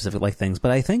have very specific, like, things,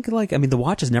 but I think, like, I mean, the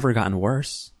watch has never gotten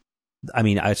worse. I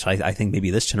mean, I think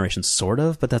maybe this generation sort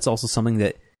of, but that's also something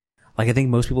that, like, I think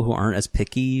most people who aren't as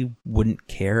picky wouldn't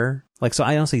care. Like, so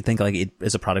I honestly think, like, it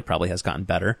as a product probably has gotten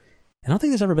better. I don't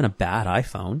think there's ever been a bad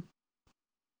iPhone.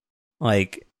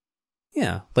 Like,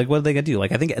 yeah, like what are they gonna do?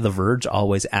 Like, I think The Verge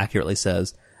always accurately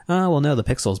says, "Oh, well, no, the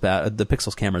Pixel's bad. The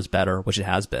Pixel's camera's better," which it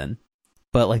has been.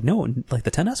 But like, no, like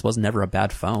the 10s was never a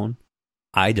bad phone.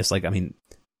 I just like, I mean,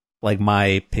 like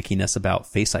my pickiness about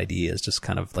Face ID is just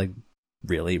kind of like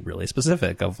really, really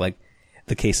specific of like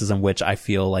the cases in which I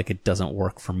feel like it doesn't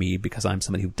work for me because I'm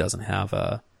somebody who doesn't have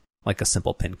a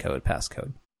simple PIN code,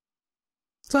 passcode.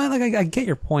 So I get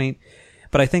your point,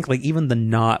 but I think like even the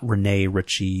not Rene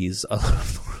Ritchie's,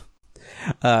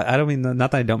 I don't mean,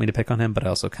 not that I don't mean to pick on him, but I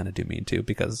also kind of do mean to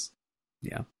because,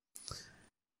 yeah,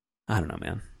 I don't know,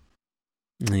 man.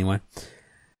 Anyway,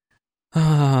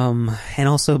 and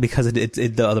also because it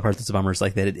the other part that's a bummer is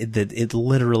like that it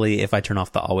literally, if I turn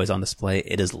off the always on display,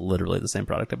 it is literally the same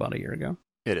product I bought a year ago.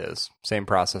 It is same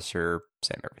processor,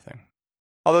 same everything.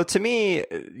 Although to me,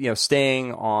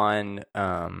 staying on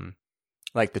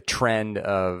like the trend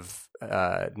of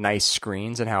nice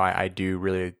screens and how I do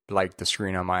really like the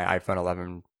screen on my iPhone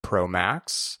 11 Pro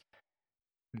Max.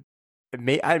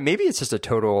 Maybe it's just a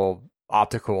total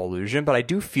optical illusion, but I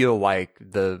do feel like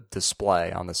the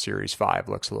display on the Series 5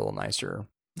 looks a little nicer.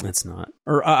 It's not,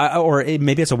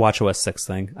 maybe it's a WatchOS 6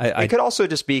 thing. It could also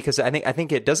just be because I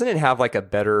think it doesn't have like a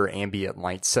better ambient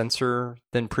light sensor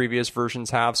than previous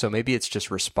versions have, so maybe it's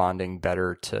just responding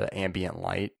better to ambient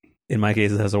light. In my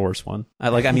case, it has a worse one.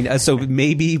 So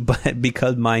maybe, but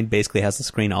because mine basically has the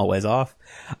screen always off,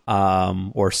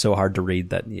 or so hard to read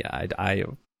that, yeah,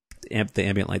 the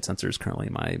ambient light sensor is currently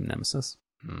my nemesis.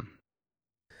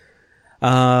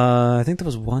 I think there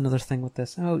was one other thing with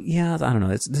this. Oh yeah, I don't know.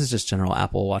 This is just general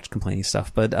Apple Watch complaining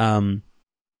stuff, but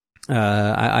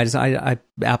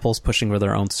Apple's pushing for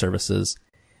their own services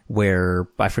where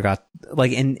I forgot,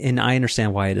 like, and I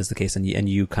understand why it is the case, and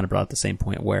you kind of brought up the same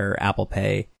point where Apple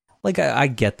Pay, like, I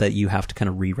get that you have to kind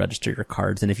of re-register your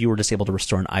cards, and if you were just able to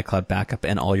restore an iCloud backup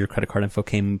and all your credit card info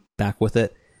came back with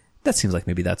it, that seems like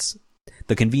maybe that's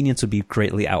the convenience would be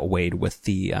greatly outweighed with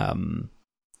the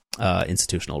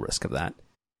institutional risk of that.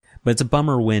 But it's a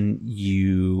bummer when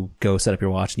you go set up your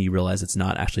watch and you realize it's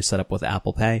not actually set up with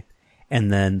Apple Pay,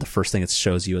 and then the first thing it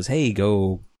shows you is, hey,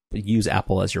 go use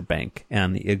Apple as your bank,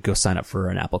 and it go sign up for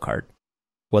an Apple card,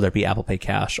 whether it be Apple Pay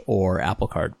Cash or Apple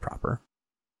Card proper.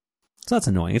 So that's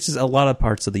annoying. It's just a lot of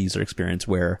parts of the user experience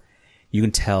where you can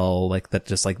tell, like, that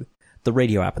just like the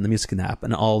radio app and the music app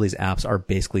and all these apps are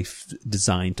basically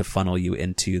designed to funnel you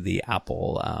into the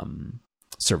Apple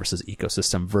services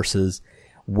ecosystem versus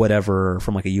whatever,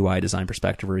 from like a UI design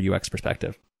perspective or a UX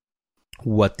perspective,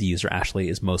 what the user actually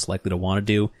is most likely to want to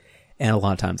do. And a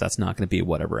lot of times that's not going to be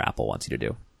whatever Apple wants you to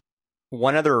do.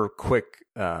 One other quick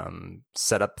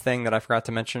setup thing that I forgot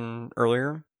to mention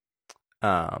earlier.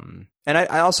 And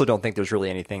I also don't think there's really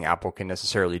anything Apple can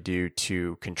necessarily do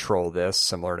to control this,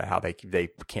 similar to how they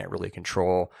can't really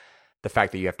control the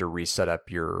fact that you have to reset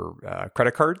up your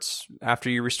credit cards after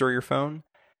you restore your phone.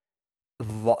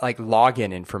 Like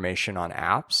login information on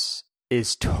apps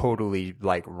is totally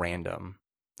like random.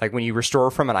 Like when you restore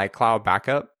from an iCloud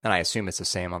backup, and I assume it's the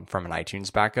same from an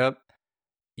iTunes backup,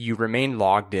 you remain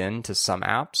logged in to some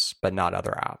apps, but not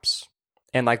other apps.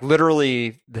 And like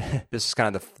literally, this is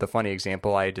kind of the funny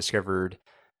example I discovered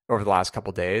over the last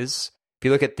couple of days. If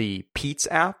you look at the Pete's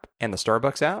app and the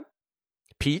Starbucks app,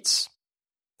 Pete's,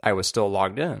 I was still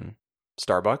logged in.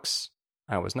 Starbucks,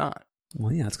 I was not.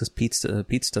 Well, yeah, it's because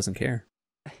Pete's doesn't care.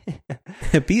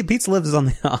 Pete's lives on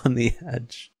the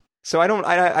edge. So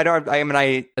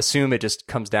I assume it just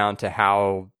comes down to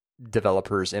how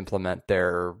developers implement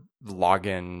their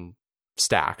login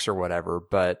stacks or whatever,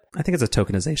 but I think it's a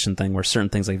tokenization thing where certain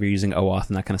things, like if you're using OAuth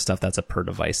and that kind of stuff, that's a per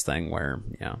device thing where,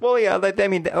 yeah. Well, yeah, I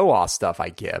mean, the OAuth stuff I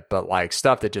get, but like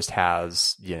stuff that just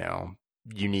has,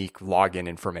 unique login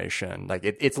information, like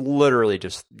it's literally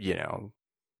just,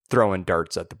 throwing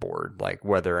darts at the board, like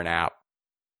whether an app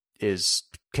is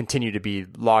continue to be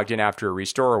logged in after a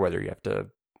restore or whether you have to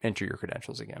enter your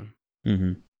credentials again.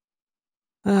 Mm-hmm.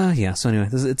 Yeah, so anyway,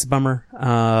 it's a bummer,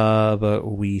 but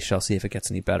we shall see if it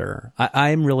gets any better.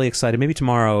 I'm really excited. Maybe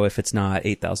tomorrow, if it's not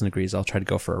 8,000 degrees, I'll try to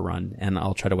go for a run, and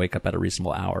I'll try to wake up at a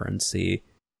reasonable hour and see.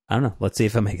 I don't know. Let's see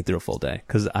if I make it through a full day,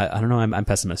 because I don't know. I'm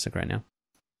pessimistic right now.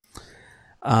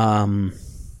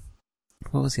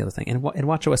 What was the other thing? And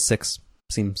WatchOS 6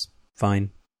 seems fine.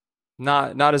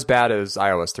 Not as bad as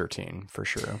iOS 13, for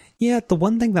sure. Yeah, the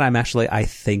one thing that I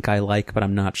think I like, but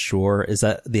I'm not sure, is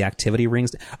that the activity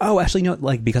rings. Oh, actually,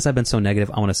 because I've been so negative,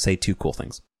 I want to say two cool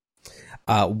things.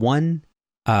 One,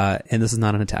 and this is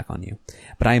not an attack on you,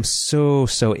 but I am so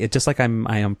just like I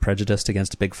am prejudiced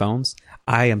against big phones.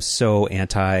 I am so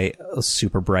anti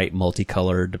super bright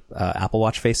multicolored Apple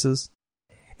Watch faces.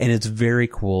 And it's very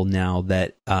cool now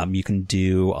that you can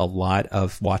do a lot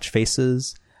of watch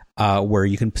faces where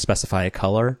you can specify a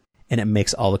color, and it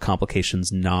makes all the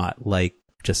complications not like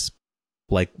just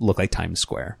like look like Times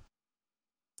Square.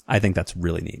 I think that's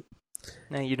really neat.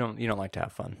 No, you don't like to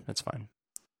have fun. That's fine.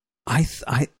 I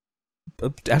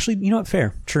actually, you know what?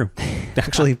 Fair, true,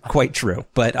 actually, quite true.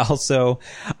 But also,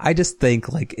 I just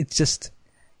think like it's just,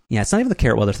 yeah, it's not even the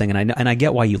carrot weather thing, and I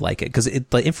get why you like it because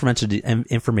the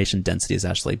information density is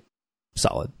actually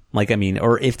solid. Like, I mean,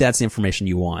 or if that's the information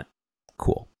you want,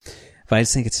 cool. But I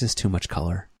just think it's just too much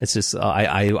color. It's just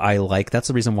I like, that's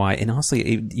the reason why. And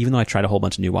honestly, even though I tried a whole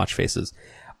bunch of new watch faces,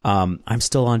 I'm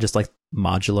still on just like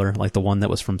modular, like the one that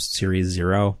was from Series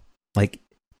 0, like.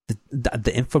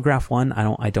 The infograph one,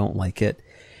 I don't like it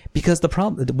because the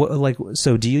problem, like,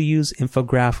 so do you use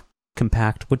infograph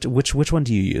compact? Which one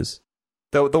do you use?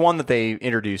 The one that they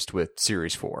introduced with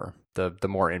Series 4, the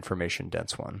more information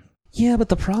dense one. Yeah, but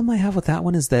the problem I have with that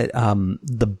one is that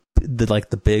the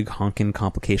like the big honking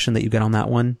complication that you get on that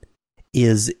one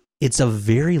is it's a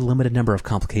very limited number of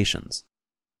complications.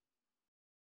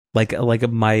 Like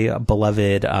my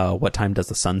beloved, what time does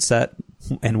the sun set,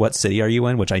 and what city are you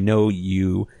in? Which I know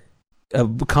you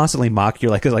constantly mock.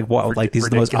 You're like what? Like these are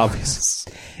the most obvious.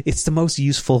 It's the most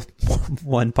useful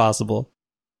one possible.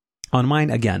 On mine,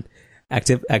 again,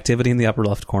 activity in the upper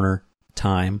left corner,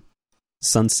 time,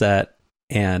 sunset,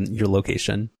 and your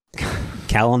location,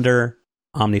 calendar,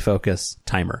 OmniFocus,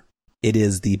 timer. It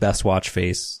is the best watch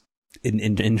face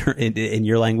in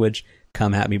your language.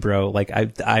 Come at me, bro. Like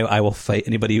I will fight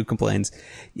anybody who complains.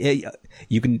 Yeah,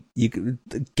 you can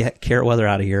get carrot weather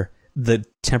out of here. The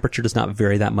temperature does not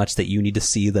vary that much that you need to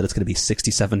see that it's going to be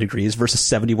 67 degrees versus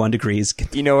 71 degrees.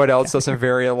 You know what else doesn't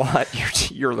vary a lot?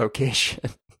 Your location.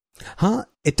 Huh?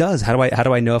 It does. How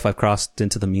do I know if I've crossed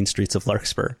into the mean streets of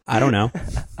Larkspur? I don't know.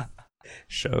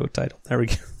 Show title. There we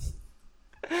go.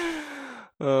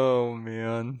 Oh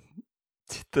man.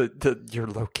 Your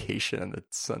location and the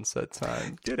sunset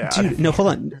time. Get out. Dude, no, hold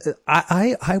on.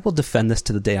 I will defend this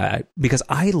to the day because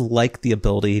I like the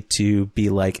ability to be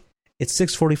like, it's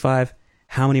 6:45.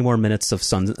 How many more minutes of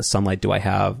sunlight do I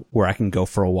have where I can go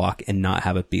for a walk and not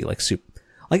have it be like soup?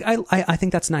 Like I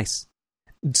think that's nice.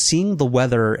 Seeing the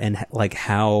weather and like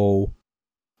how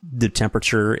the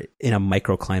temperature in a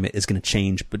microclimate is going to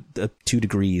change, but 2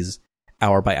 degrees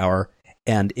hour by hour.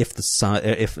 And if the sun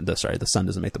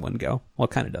doesn't make the wind go, well,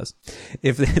 it kind of does.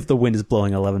 If the wind is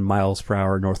blowing 11 miles per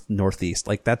hour northeast,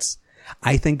 like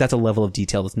I think that's a level of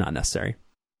detail that's not necessary.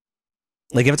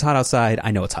 Like if it's hot outside, I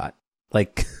know it's hot.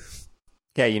 Like,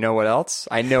 yeah, you know what else?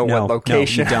 I know what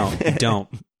location. No, you don't.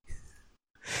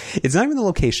 It's not even the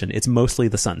location. It's mostly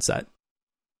the sunset.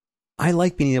 I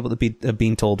like being able to be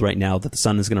being told right now that the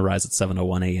sun is going to rise at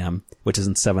 7:01 a.m., which is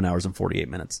in 7 hours and 48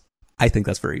 minutes. I think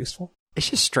that's very useful. It's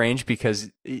just strange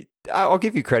because I'll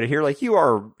give you credit here. Like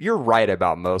you're right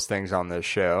about most things on this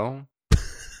show.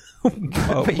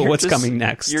 But what's coming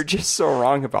next? You're just so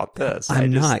wrong about this.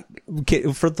 I'm not.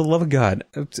 Okay, for the love of God,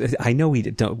 I know we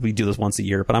do this once a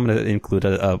year, but I'm going to include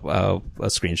a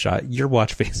screenshot. Your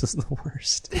watch face is the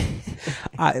worst.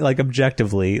 Like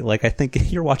objectively, like I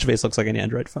think your watch face looks like an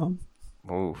Android phone.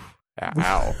 Oof.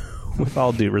 Ow. With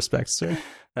all due respect, sir.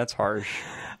 That's harsh.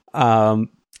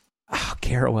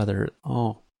 Carrot weather.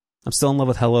 Oh, I'm still in love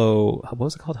with Hello. What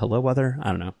was it called? Hello weather? I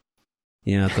don't know.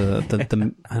 Yeah,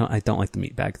 the I don't like the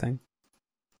meat bag thing.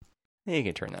 You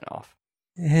can turn that off.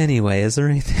 Anyway, is there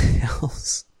anything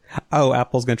else? Oh,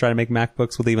 Apple's gonna try to make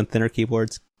MacBooks with even thinner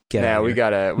keyboards. We're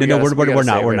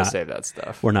not. We're not. Save that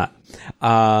stuff. We're not.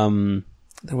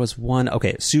 There was one.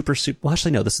 Okay, super. Well,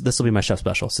 actually, no. This will be my chef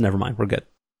special. So never mind. We're good.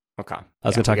 Okay. I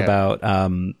was gonna talk about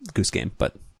Goose Game,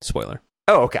 but spoiler.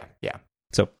 Oh, okay. Yeah.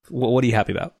 So, what are you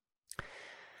happy about?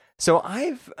 So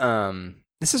I've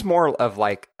this is more of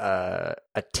like a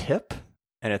tip,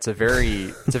 and it's a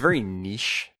very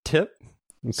niche tip.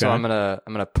 Okay. So I'm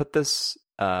gonna put this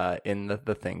in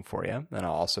the thing for you, and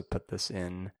I'll also put this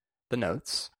in the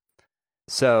notes.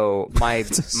 So my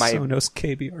Sonos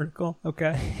KB article.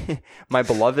 Okay. My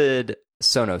beloved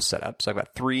Sonos setup. So I've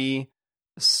got 3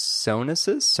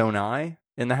 Sonai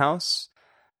in the house.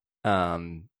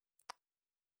 And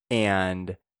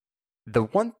the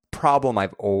one problem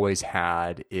I've always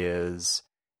had is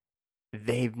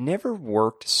they've never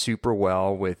worked super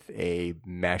well with a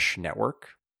mesh network.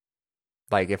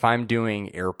 Like if I'm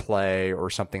doing AirPlay or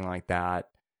something like that,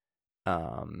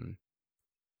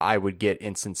 I would get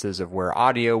instances of where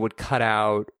audio would cut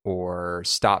out or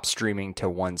stop streaming to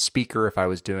one speaker if I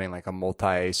was doing like a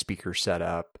multi-speaker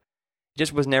setup. It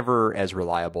just was never as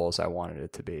reliable as I wanted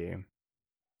it to be.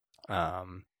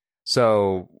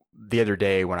 So the other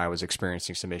day when I was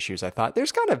experiencing some issues, I thought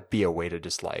there's got to be a way to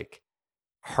just like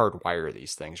hardwire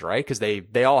these things, right? Because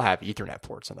they all have Ethernet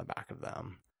ports on the back of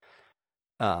them.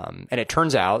 And it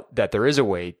turns out that there is a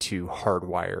way to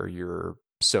hardwire your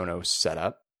Sonos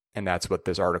setup. And that's what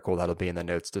this article that'll be in the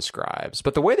notes describes.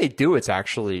 But the way they do it's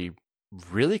actually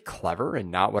really clever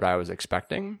and not what I was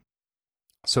expecting.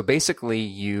 So basically,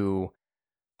 you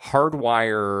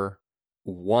hardwire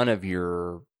one of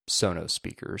your Sonos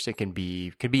speakers. It could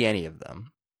be any of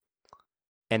them.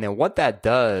 And then what that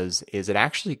does is it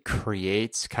actually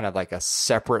creates kind of like a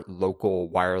separate local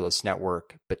wireless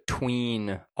network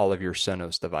between all of your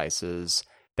Sonos devices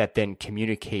that then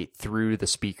communicate through the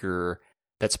speaker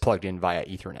that's plugged in via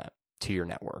Ethernet to your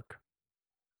network.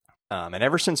 And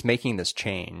ever since making this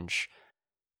change,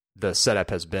 the setup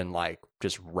has been like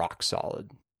just rock solid.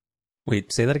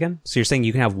 Wait, say that again? So you're saying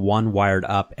you can have one wired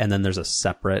up and then there's a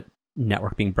separate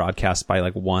network being broadcast by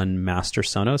like one master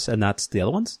Sonos and that's the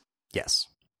other ones? Yes.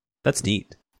 That's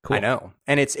neat. Cool. I know.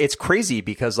 And it's crazy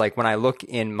because like when I look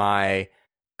in my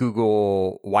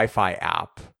Google Wi-Fi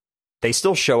app, they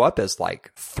still show up as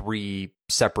like 3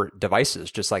 separate devices,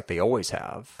 just like they always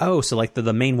have. Oh, so like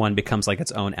the main one becomes like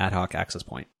its own ad hoc access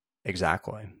point.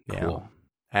 Exactly. Cool.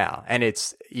 Yeah. And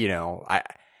it's,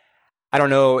 I don't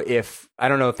know if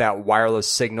that wireless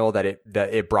signal that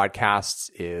it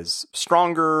broadcasts is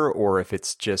stronger or if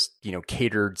it's just,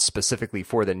 catered specifically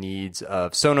for the needs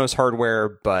of Sonos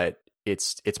hardware, but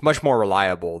it's much more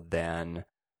reliable than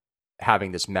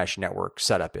having this mesh network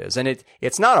setup is. And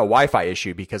it's not a Wi-Fi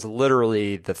issue because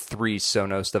literally the 3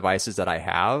 Sonos devices that I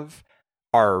have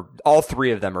all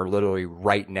 3 of them are literally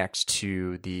right next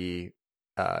to the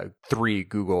 3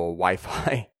 Google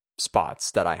Wi-Fi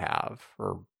spots that I have,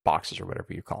 or boxes or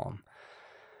whatever you call them.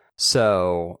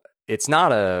 So it's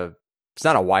not a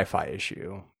Wi-Fi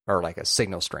issue or like a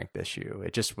signal strength issue.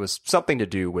 It just was something to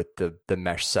do with the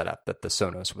mesh setup that the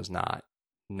Sonos was not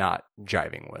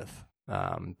jiving with.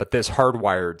 But this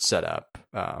hardwired setup,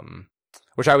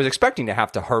 which I was expecting to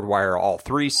have to hardwire all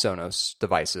 3 Sonos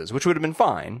devices, which would have been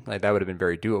fine. Like that would have been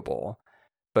very doable.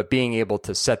 But being able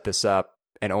to set this up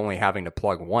and only having to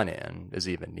plug one in is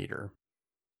even neater.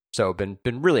 So been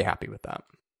really happy with that.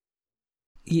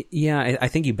 Yeah, I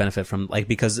think you benefit from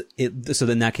because so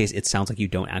in that case, it sounds like you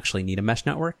don't actually need a mesh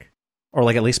network, or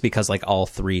like at least because like all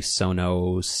 3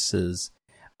 Sonoses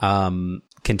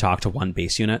can talk to one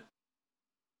base unit.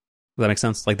 Does that make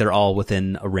sense? Like they're all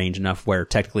within a range enough where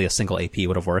technically a single AP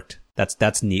would have worked.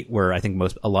 That's neat. Where I think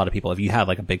a lot of people, if you had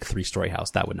like a big 3-story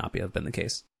house, that would not have been the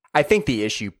case. I think the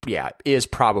issue, is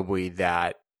probably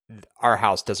that our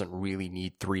house doesn't really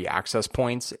need 3 access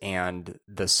points, and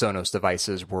the Sonos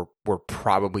devices were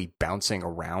probably bouncing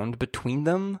around between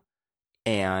them,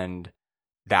 and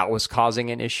that was causing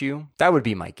an issue. That would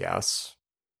be my guess.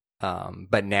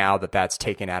 But now that that's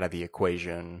taken out of the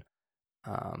equation,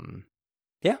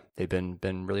 they've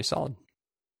been really solid.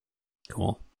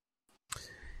 Cool.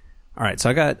 All right, so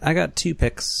I got 2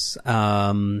 picks.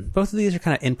 Both of these are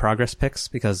kind of in progress picks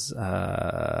because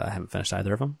I haven't finished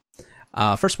either of them.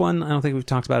 First one, I don't think we've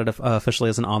talked about it officially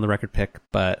as an on the record pick,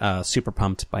 but Super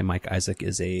Pumped by Mike Isaac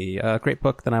is a great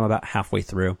book that I'm about halfway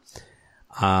through.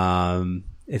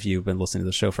 If you've been listening to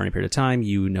the show for any period of time,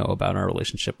 you know about our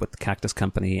relationship with the Cactus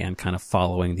Company and kind of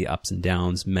following the ups and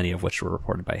downs, many of which were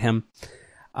reported by him.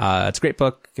 It's a great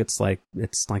book. It's like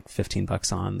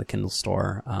 $15 on the Kindle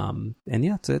store. And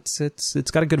yeah,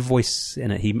 it's got a good voice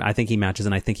in it. I think he matches,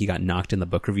 and I think he got knocked in the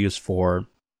book reviews for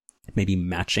maybe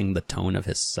matching the tone of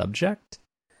his subject,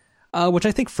 which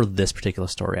I think for this particular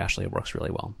story actually works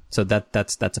really well. So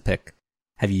that's a pick.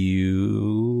 Have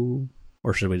you,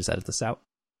 or should we just edit this out?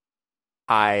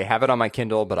 I have it on my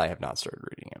Kindle, but I have not started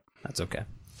reading it. That's okay.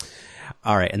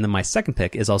 All right, and then my second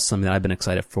pick is also something that I've been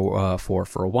excited for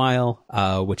a while,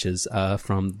 which is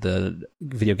from the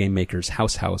video game makers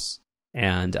House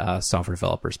and software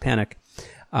developers Panic.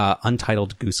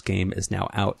 Untitled Goose Game is now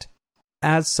out.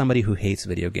 As somebody who hates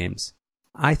video games,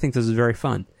 I think this is very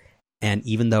fun. And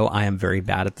even though I am very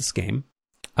bad at this game,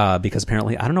 because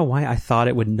apparently, I don't know why I thought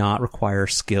it would not require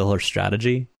skill or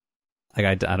strategy.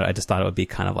 Like I just thought it would be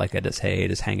kind of like just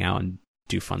hang out and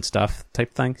do fun stuff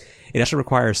type thing. It actually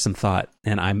requires some thought,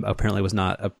 and I'm apparently was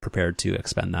not prepared to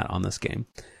expend that on this game.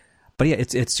 But yeah,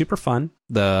 it's super fun.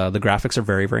 The graphics are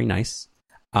very, very nice.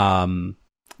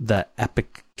 The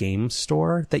Epic Game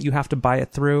Store that you have to buy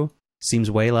it through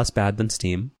seems way less bad than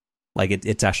Steam. Like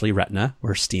it's actually Retina,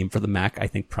 where Steam for the Mac I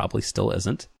think probably still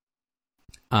isn't.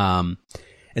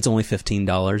 It's only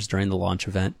 $15 during the launch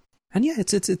event. And yeah,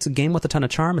 it's a game with a ton of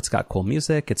charm. It's got cool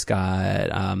music. It's got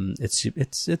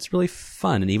it's really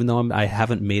fun. And even though I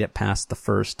haven't made it past the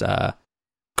first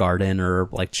garden or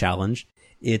like challenge,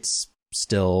 it's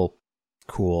still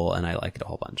cool, and I like it a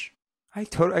whole bunch. I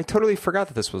totally forgot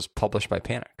that this was published by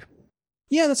Panic.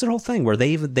 Yeah, that's their whole thing. Where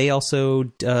they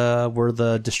also were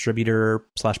the distributor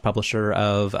 / publisher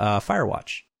of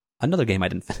Firewatch, another game I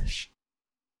didn't finish.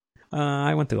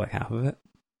 I went through like half of it.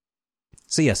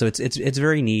 So yeah, so it's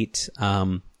very neat.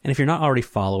 And if you're not already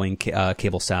following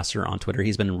Cable Sasser on Twitter,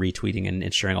 he's been retweeting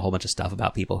and sharing a whole bunch of stuff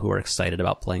about people who are excited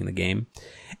about playing the game.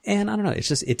 And I don't know, it's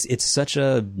just it's such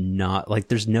a not like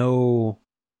there's no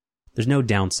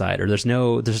downside, or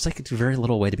there's like very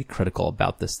little way to be critical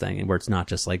about this thing, and where it's not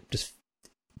just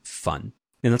fun.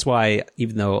 And that's why,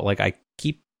 even though like I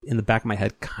keep in the back of my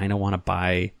head kind of want to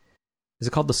buy, is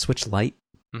it called the Switch Lite?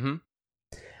 Mm-hmm.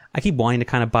 I keep wanting to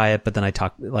kind of buy it, but then I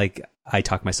talk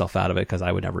myself out of it because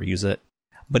I would never use it.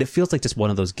 But it feels like just one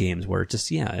of those games where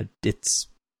it's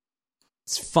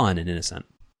fun and innocent.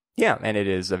 Yeah, and it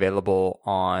is available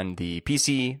on the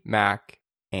PC, Mac,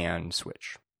 and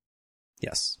Switch.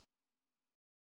 Yes.